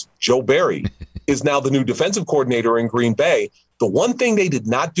fans, Joe Barry, is now the new defensive coordinator in Green Bay. The one thing they did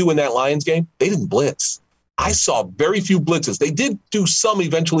not do in that Lions game, they didn't blitz. I saw very few blitzes. They did do some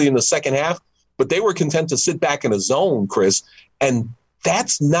eventually in the second half, but they were content to sit back in a zone, Chris. And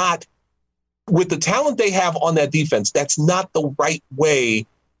that's not, with the talent they have on that defense, that's not the right way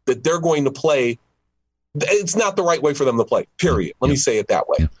that they're going to play. It's not the right way for them to play, period. Let me say it that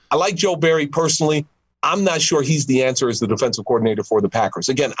way. Yeah. I like Joe Barry personally. I'm not sure he's the answer as the defensive coordinator for the Packers.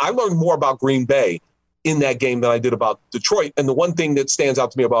 Again, I learned more about Green Bay in that game than I did about Detroit. And the one thing that stands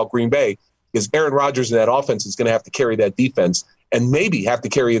out to me about Green Bay is Aaron Rodgers and that offense is going to have to carry that defense and maybe have to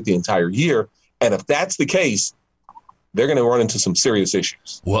carry it the entire year. And if that's the case, they're going to run into some serious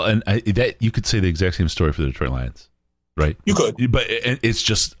issues. Well, and that you could say the exact same story for the Detroit Lions. Right, you could, but it's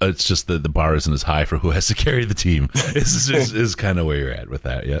just the bar isn't as high for who has to carry the team. Is kind of where you're at with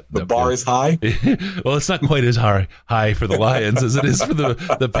that. Yeah, the bar is high. Well, it's not quite as high for the Lions as it is for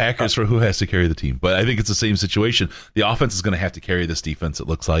the Packers for who has to carry the team. But I think it's the same situation. The offense is going to have to carry this defense. It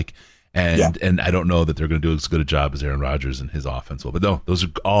looks like, and I don't know that they're going to do as good a job as Aaron Rodgers and his offense will. But no, those are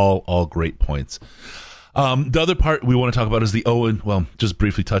all great points. The other part we want to talk about is the just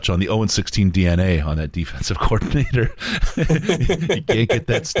briefly touch on the 0-16 DNA on that defensive coordinator. You can't get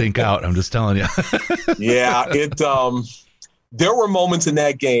that stink out. I'm just telling you. Yeah, there were moments in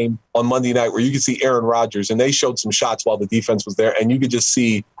that game on Monday night where you could see Aaron Rodgers, and they showed some shots while the defense was there, and you could just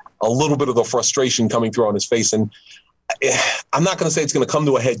see a little bit of the frustration coming through on his face. And I'm not going to say it's going to come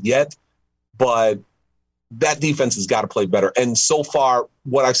to a head yet, but that defense has got to play better. And so far,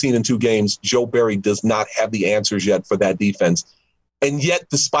 what I've seen in two games, Joe Barry does not have the answers yet for that defense. And yet,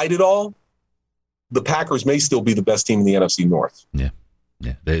 despite it all, the Packers may still be the best team in the NFC North. Yeah.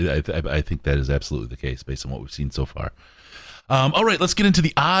 I think that is absolutely the case based on what we've seen so far. All right, let's get into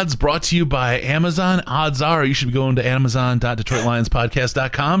the odds brought to you by Amazon. Odds are you should be going to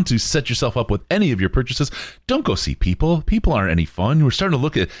amazon.detroitLionspodcast.com to set yourself up with any of your purchases. Don't go see people. People aren't any fun. We're starting to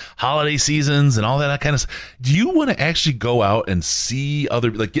look at holiday seasons and all that kind of stuff. Do you want to actually go out and see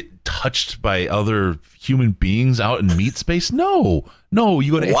get touched by other human beings out in meat space? No.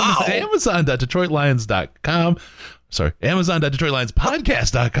 You go to amazon.detroitlions.com. Sorry,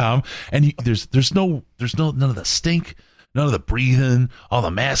 amazon.detroitLionspodcast.com, and there's none of the stink, none of the breathing, all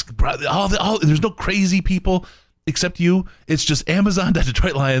the mask, there's no crazy people except you. It's just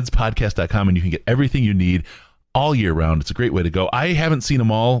amazon.detroitLionspodcast.com, and you can get everything you need all year round. It's a great way to go. I haven't seen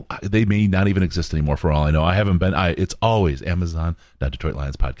them all. They may not even exist anymore for all I know. I haven't been. It's always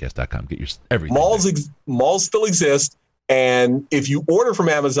amazon.detroitLionspodcast.com. Get your everything. Malls still exist. And if you order from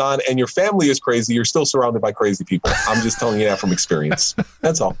Amazon and your family is crazy, you're still surrounded by crazy people. I'm just telling you that from experience.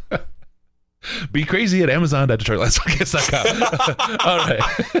 That's all. Be crazy at amazon.detroitlions.com. All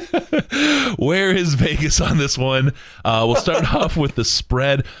right. Where is Vegas on this one? We'll start off with the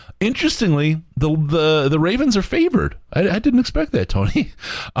spread. Interestingly, the Ravens are favored. I didn't expect that, Tony.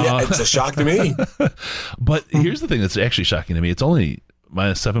 Yeah, it's a shock to me. But here's the thing that's actually shocking to me. It's only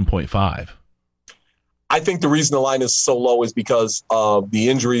minus 7.5. I think the reason the line is so low is because of the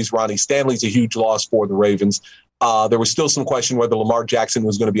injuries. Ronnie Stanley's a huge loss for the Ravens. There was still some question whether Lamar Jackson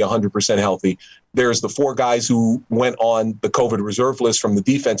was going to be 100% healthy. There's the 4 guys who went on the COVID reserve list from the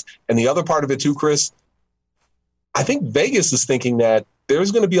defense. And the other part of it too, Chris, I think Vegas is thinking that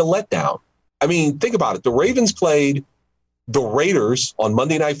there's going to be a letdown. I mean, think about it. The Ravens played the Raiders on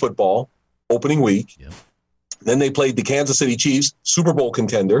Monday Night Football opening week. Yep. Then they played the Kansas City Chiefs, Super Bowl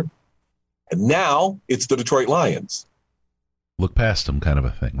contender. And now it's the Detroit Lions. Look past them kind of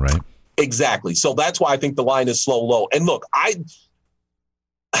a thing, right? Exactly. So that's why I think the line is slow low. And look, I'm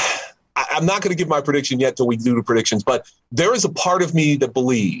not going to give my prediction yet till we do the predictions, but there is a part of me that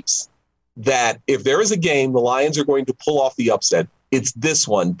believes that if there is a game the Lions are going to pull off the upset, it's this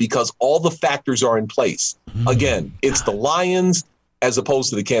one because all the factors are in place. Again, it's the Lions as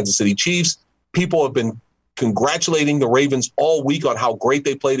opposed to the Kansas City Chiefs. People have been congratulating the Ravens all week on how great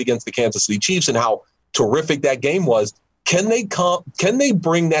they played against the Kansas City Chiefs and how terrific that game was. Can they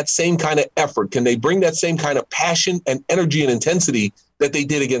bring that same kind of effort? Can they bring that same kind of passion and energy and intensity that they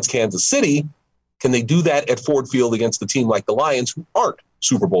did against Kansas City? Can they do that at Ford Field against a team like the Lions who aren't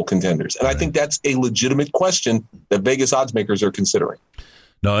Super Bowl contenders? And I think that's a legitimate question that Vegas odds makers are considering.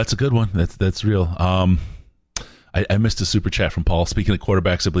 No, that's a good one. That's real. I missed a super chat from Paul. Speaking of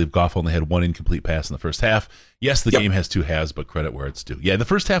quarterbacks, I believe Goff only had 1 incomplete pass in the first half. Yes, the game has 2 halves, but credit where it's due. Yeah, the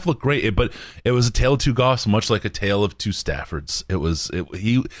first half looked great, but it was a tale of 2 Goffs, much like a tale of 2 Staffords.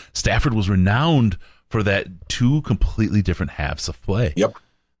 Stafford was renowned for that 2 completely different halves of play. Yep.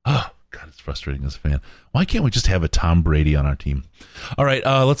 Oh, God, it's frustrating as a fan. Why can't we just have a Tom Brady on our team? All right,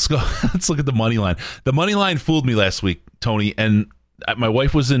 let's go. Let's look at the money line. The money line fooled me last week, Tony, and my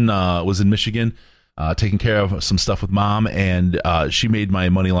wife was in Michigan. Taking care of some stuff with Mom, and she made my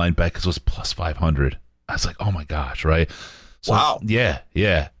money line bet because it was plus 500. I was like, oh my gosh, right? So, wow. Yeah.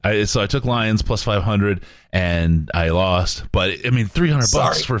 So I took Lions plus 500, and I lost. But I mean,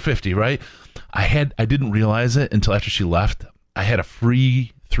 $300 for 50, right? I didn't realize it until after she left. I had a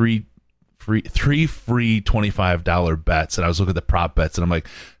three free $25 bets, and I was looking at the prop bets, and I'm like,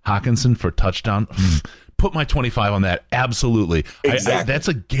 Hawkinson for touchdown. Put my 25 on that. Absolutely. Exactly. That's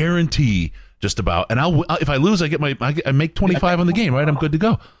a guarantee. Just about, and if I lose, I make 25 on the game, right? I'm good to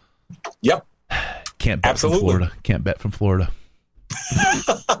go. Yep. Can't bet from Florida. Can't bet from Florida.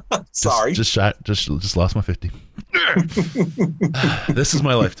 Sorry. Just lost my 50. This is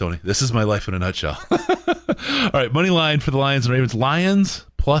my life, Tony. This is my life in a nutshell. All right, money line for the Lions and Ravens. Lions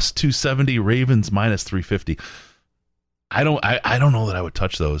plus 270, Ravens minus 350. I don't know that I would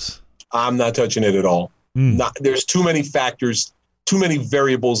touch those. I'm not touching it at all. There's too many factors. Too many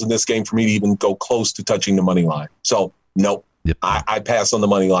variables in this game for me to even go close to touching the money line. So, nope. Yep. I pass on the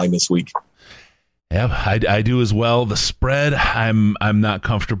money line this week. Yeah, I do as well. The spread, I'm not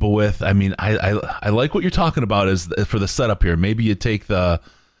comfortable with. I mean, I like what you're talking about is for the setup here. Maybe you take the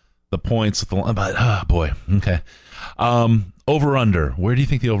points, but boy, okay. Over under. Where do you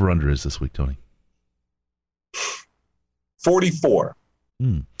think the over under is this week, Tony? 44.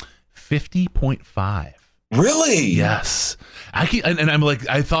 50.5. Really? Yes. I'm like,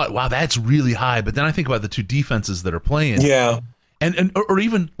 I thought, wow, that's really high. But then I think about the 2 defenses that are playing. Yeah. Or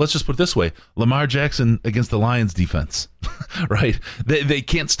even, let's just put it this way, Lamar Jackson against the Lions defense, right? They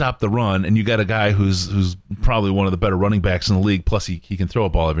can't stop the run, and you got a guy who's probably one of the better running backs in the league, plus he can throw a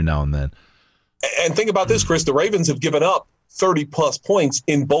ball every now and then. And think about this, Chris. The Ravens have given up 30 plus points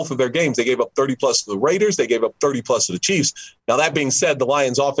in both of their games. They gave up 30 plus to the Raiders. They gave up 30 plus to the Chiefs. Now, that being said, the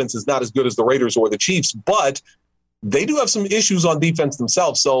Lions offense is not as good as the Raiders or the Chiefs, but they do have some issues on defense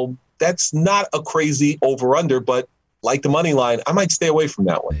themselves. So that's not a crazy over under, but like the money line, I might stay away from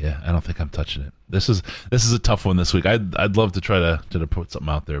that one. Yeah, I don't think I'm touching it. This is a tough one this week. I'd love to try to put something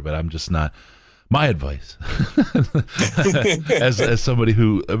out there, but I'm just not. My advice, as somebody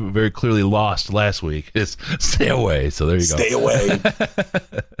who very clearly lost last week, is stay away. So there you go. Stay away.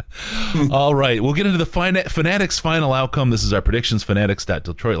 All right, we'll get into the Fanatics final outcome. This is our predictions.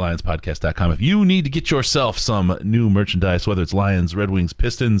 Fanatics.DetroitLionsPodcast.com. If you need to get yourself some new merchandise, whether it's Lions, Red Wings,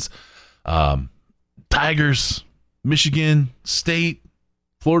 Pistons, Tigers, Michigan State,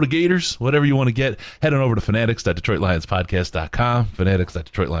 Florida Gators, whatever you want to get, head on over to fanatics.DetroitLionsPodcast.com,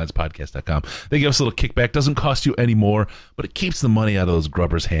 fanatics.DetroitLionsPodcast.com. They give us a little kickback. Doesn't cost you any more, but it keeps the money out of those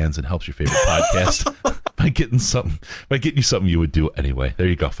grubbers' hands and helps your favorite podcast by getting you something you would do anyway. There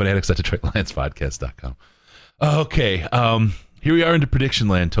you go, fanatics.DetroitLionsPodcast.com. Okay, here we are into prediction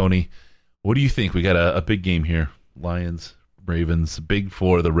land, Tony. What do you think? We got a big game here. Lions, Ravens, big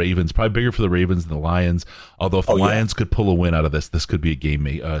for the Ravens, probably bigger for the Ravens than the Lions. Although if the Lions could pull a win out of this could be a game,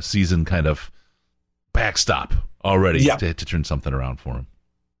 season kind of backstop already to turn something around for them.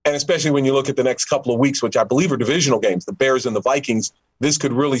 And especially when you look at the next couple of weeks, which I believe are divisional games, the Bears and the Vikings, this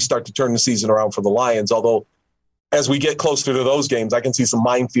could really start to turn the season around for the Lions. Although as we get closer to those games, I can see some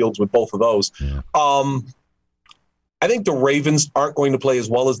minefields with both of those. Yeah. I think the Ravens aren't going to play as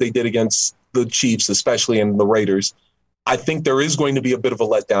well as they did against the Chiefs, especially in the Raiders. I think there is going to be a bit of a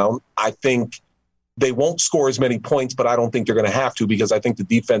letdown. I think they won't score as many points, but I don't think they're going to have to because I think the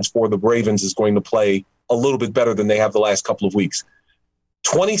defense for the Ravens is going to play a little bit better than they have the last couple of weeks.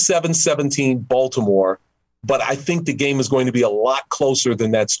 27-17 Baltimore, but I think the game is going to be a lot closer than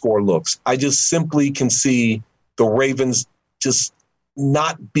that score looks. I just simply can see the Ravens just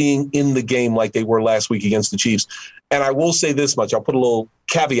not being in the game like they were last week against the Chiefs. And I will say this much. I'll put a little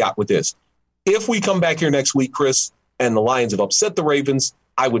caveat with this. If we come back here next week, Chris, and the Lions have upset the Ravens,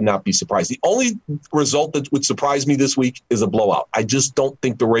 I would not be surprised. The only result that would surprise me this week is a blowout. I just don't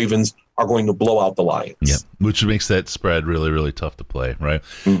think the Ravens are going to blow out the Lions. Yeah, which makes that spread really, really tough to play, right?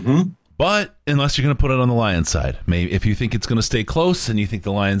 Mm-hmm. But unless you're going to put it on the Lions side, maybe if you think it's going to stay close and you think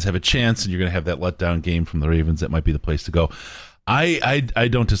the Lions have a chance and you're going to have that letdown game from the Ravens, that might be the place to go. I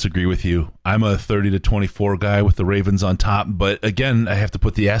don't disagree with you. I'm a 30-24 guy with the Ravens on top, but again, I have to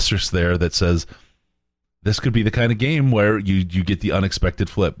put the asterisk there that says this could be the kind of game where you get the unexpected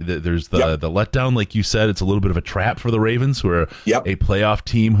flip. There's the letdown, like you said. It's a little bit of a trap for the Ravens, who are a playoff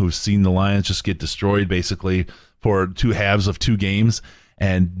team who's seen the Lions just get destroyed basically for two halves of two games.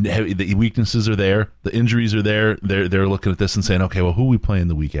 And the weaknesses are there. The injuries are there. They're looking at this and saying, okay, well, who are we playing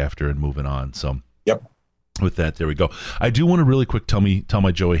the week after and moving on? So with that, there we go. I do want to really quick tell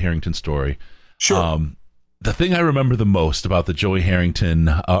my Joey Harrington story. Sure. The thing I remember the most about the Joey Harrington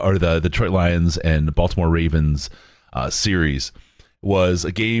or the Detroit Lions and Baltimore Ravens series was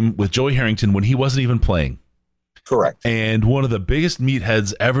a game with Joey Harrington when he wasn't even playing. Correct. And one of the biggest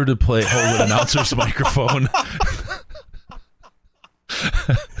meatheads ever to hold an announcer's microphone.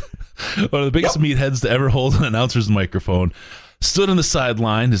 One of the biggest meatheads to ever hold an announcer's microphone stood on the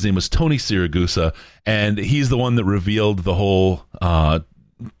sideline. His name was Tony Siragusa, and he's the one that revealed the whole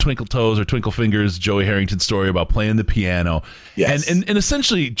Twinkle Toes or Twinkle Fingers Joey Harrington story about playing the piano. Yes. And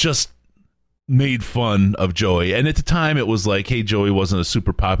essentially just made fun of Joey. And at the time it was like, hey, Joey wasn't a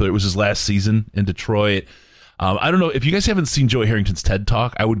super popular. It was his last season in Detroit. I don't know if you guys haven't seen Joey Harrington's TED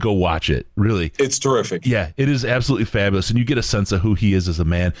Talk. I would go watch it. Really, it's terrific. Yeah, it is absolutely fabulous, and you get a sense of who he is as a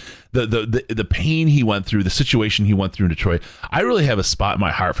man, the pain he went through, the situation he went through in Detroit. I really have a spot in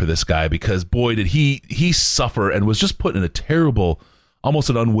my heart for this guy because boy, did he suffer and was just put in a terrible, almost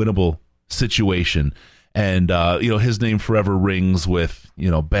an unwinnable situation. And his name forever rings with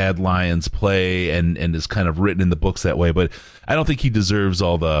bad Lions play and is kind of written in the books that way. But I don't think he deserves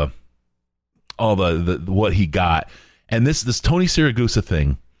all the what he got. And this Tony Siragusa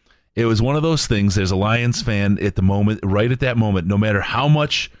thing, it was one of those things. There's a Lions fan at the moment, right at that moment, no matter how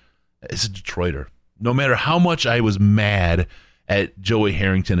much, it's a Detroiter, no matter how much I was mad at Joey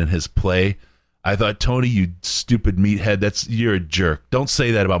Harrington and his play, I thought, Tony, you stupid meathead, you're a jerk. Don't say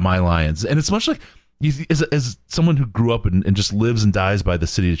that about my Lions. And it's much like, as someone who grew up and just lives and dies by the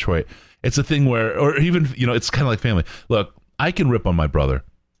city of Detroit, it's a thing where, or even, it's kind of like family. Look, I can rip on my brother.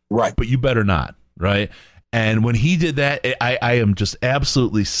 Right. But you better not, right? And when he did that, I am just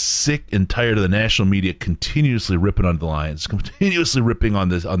absolutely sick and tired of the national media continuously ripping on the Lions, continuously ripping on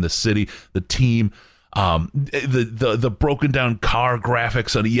the city, the team. The broken down car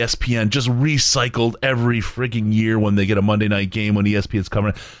graphics on ESPN, just recycled every freaking year when they get a Monday night game when ESPN's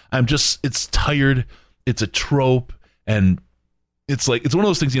covering it. It's tired. It's a trope. And it's one of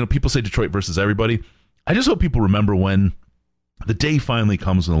those things, people say Detroit versus everybody. I just hope people remember when the day finally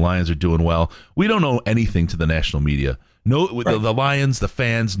comes when the Lions are doing well. We don't owe anything to the national media. No, right. the Lions, the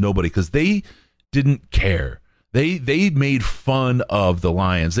fans, nobody, because they didn't care. They made fun of the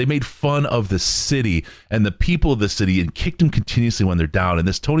Lions. They made fun of the city and the people of the city and kicked them continuously when they're down. And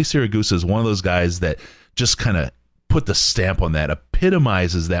this Tony Siragusa is one of those guys that just kind of put the stamp on that,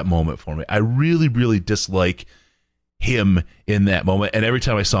 epitomizes that moment for me. I really, really dislike him in that moment. And every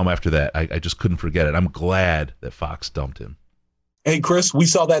time I saw him after that, I just couldn't forget it. I'm glad that Fox dumped him. Hey, Chris, we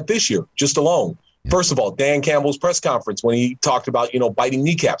saw that this year, just alone. Yeah. First of all, Dan Campbell's press conference when he talked about, biting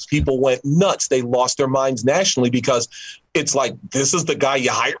kneecaps, people went nuts. They lost their minds nationally because it's like, this is the guy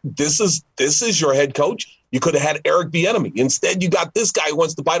you hired. This is your head coach. You could have had Eric Bieniemy. Instead, you got this guy who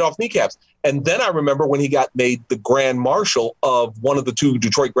wants to bite off kneecaps. And then I remember when he got made the grand marshal of one of the 2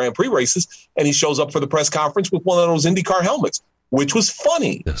 Detroit Grand Prix races, and he shows up for the press conference with one of those IndyCar helmets, which was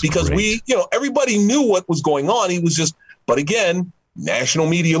funny. That's because great. Everybody knew what was going on. He was just, but again, national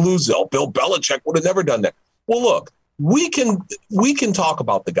media loses. Oh, Bill Belichick would have never done that. Well, look, we can talk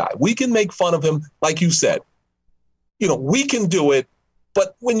about the guy. We can make fun of him, like you said. We can do it.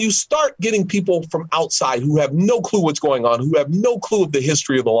 But when you start getting people from outside who have no clue what's going on, who have no clue of the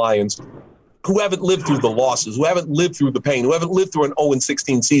history of the Lions, who haven't lived through the losses, who haven't lived through the pain, who haven't lived through an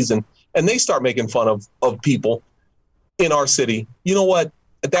 0-16 season, and they start making fun of people in our city, you know what?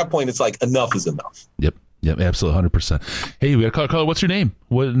 At that point, it's like enough is enough. Yep, absolutely, 100%. Hey, we got a caller. What's your name?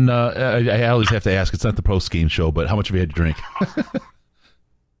 I always have to ask. It's not the post-game show, but how much have you had to drink?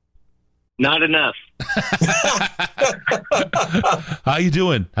 Not enough. How you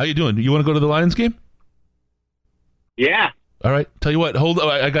doing? You want to go to the Lions game? Yeah. All right. Tell you what. Hold on.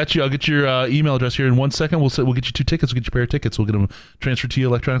 I got you. I'll get your email address here in 1 second. We'll get you 2 tickets. We'll get you a pair of tickets. We'll get them transferred to you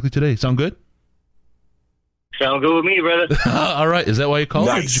electronically today. Sound good? Sound good with me, brother. All right. Is that why you called,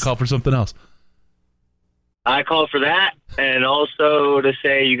 nice. Or did you call for something else? I called for that, and also to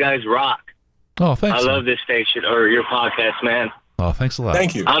say you guys rock. Oh, thanks. I love this station or your podcast, man. Oh, thanks a lot.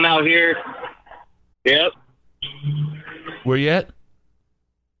 Thank you. I'm out here. Yep. Where you at?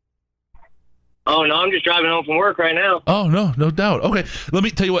 Oh, no, I'm just driving home from work right now. Oh, no doubt. Okay, let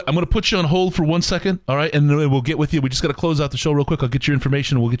me tell you what. I'm going to put you on hold for 1 second, all right? And then we'll get with you. We just got to close out the show real quick. I'll get your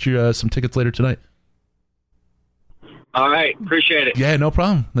information, and we'll get you some tickets later tonight. All right, appreciate it. Yeah, no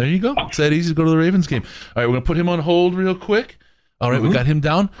problem. There you go. It's that easy to go to the Ravens game. All right, we're going to put him on hold real quick. All right, We got him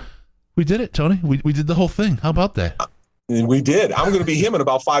down. We did it, Tony. We did the whole thing. How about that? We did. I'm going to be him in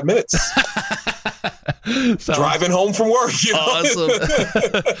about 5 minutes. Driving home from work. Awesome.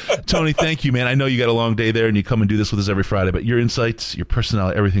 Tony, thank you, man. I know you got a long day there, and you come and do this with us every Friday, but your insights, your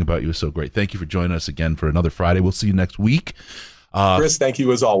personality, everything about you is so great. Thank you for joining us again for another Friday. We'll see you next week. Chris, thank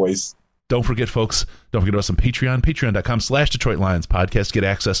you as always. Don't forget, folks, don't forget us on Patreon, patreon.com/Detroit Lions Podcast. Get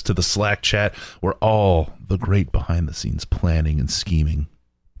access to the Slack chat where all the great behind-the-scenes planning and scheming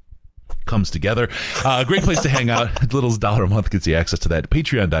comes together. Great place to hang out. As little as $1 a month gets you access to that.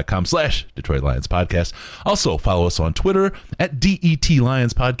 Patreon.com/Detroit Lions Podcast. Also, follow us on Twitter at DET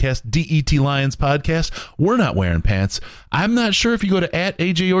Lions Podcast, DET Lions Podcast. We're not wearing pants. I'm not sure if you go to at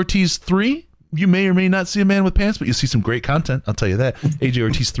AJ Ortiz 3. You may or may not see a man with pants, but you'll see some great content. I'll tell you that. AJ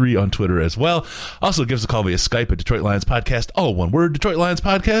Ortiz 3 on Twitter as well. Also, give us a call via Skype at Detroit Lions Podcast. All one word, Detroit Lions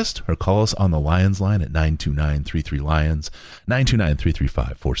Podcast. Or call us on the Lions line at 929-33-LIONS,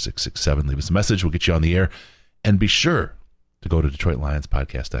 929-335-4667. Leave us a message. We'll get you on the air. And be sure to go to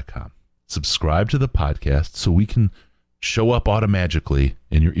DetroitLionsPodcast.com. Subscribe to the podcast so we can show up automagically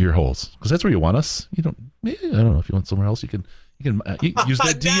in your ear holes. Because that's where you want us. I don't know if you want somewhere else. You can use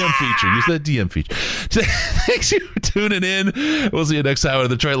that DM feature. Use that DM feature. Thanks you for tuning in. We'll see you next time on the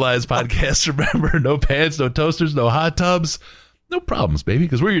Detroit Lions Podcast. Remember, no pants, no toasters, no hot tubs. No problems, baby,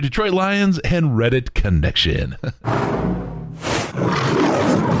 because we're your Detroit Lions and Reddit connection.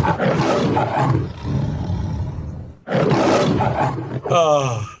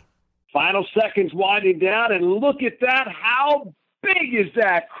 Final seconds winding down, and look at that. How big is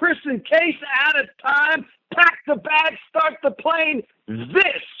that? Chris and Case out of time. Pack the bag, start the plane.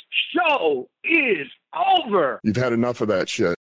 This show is over. You've had enough of that shit.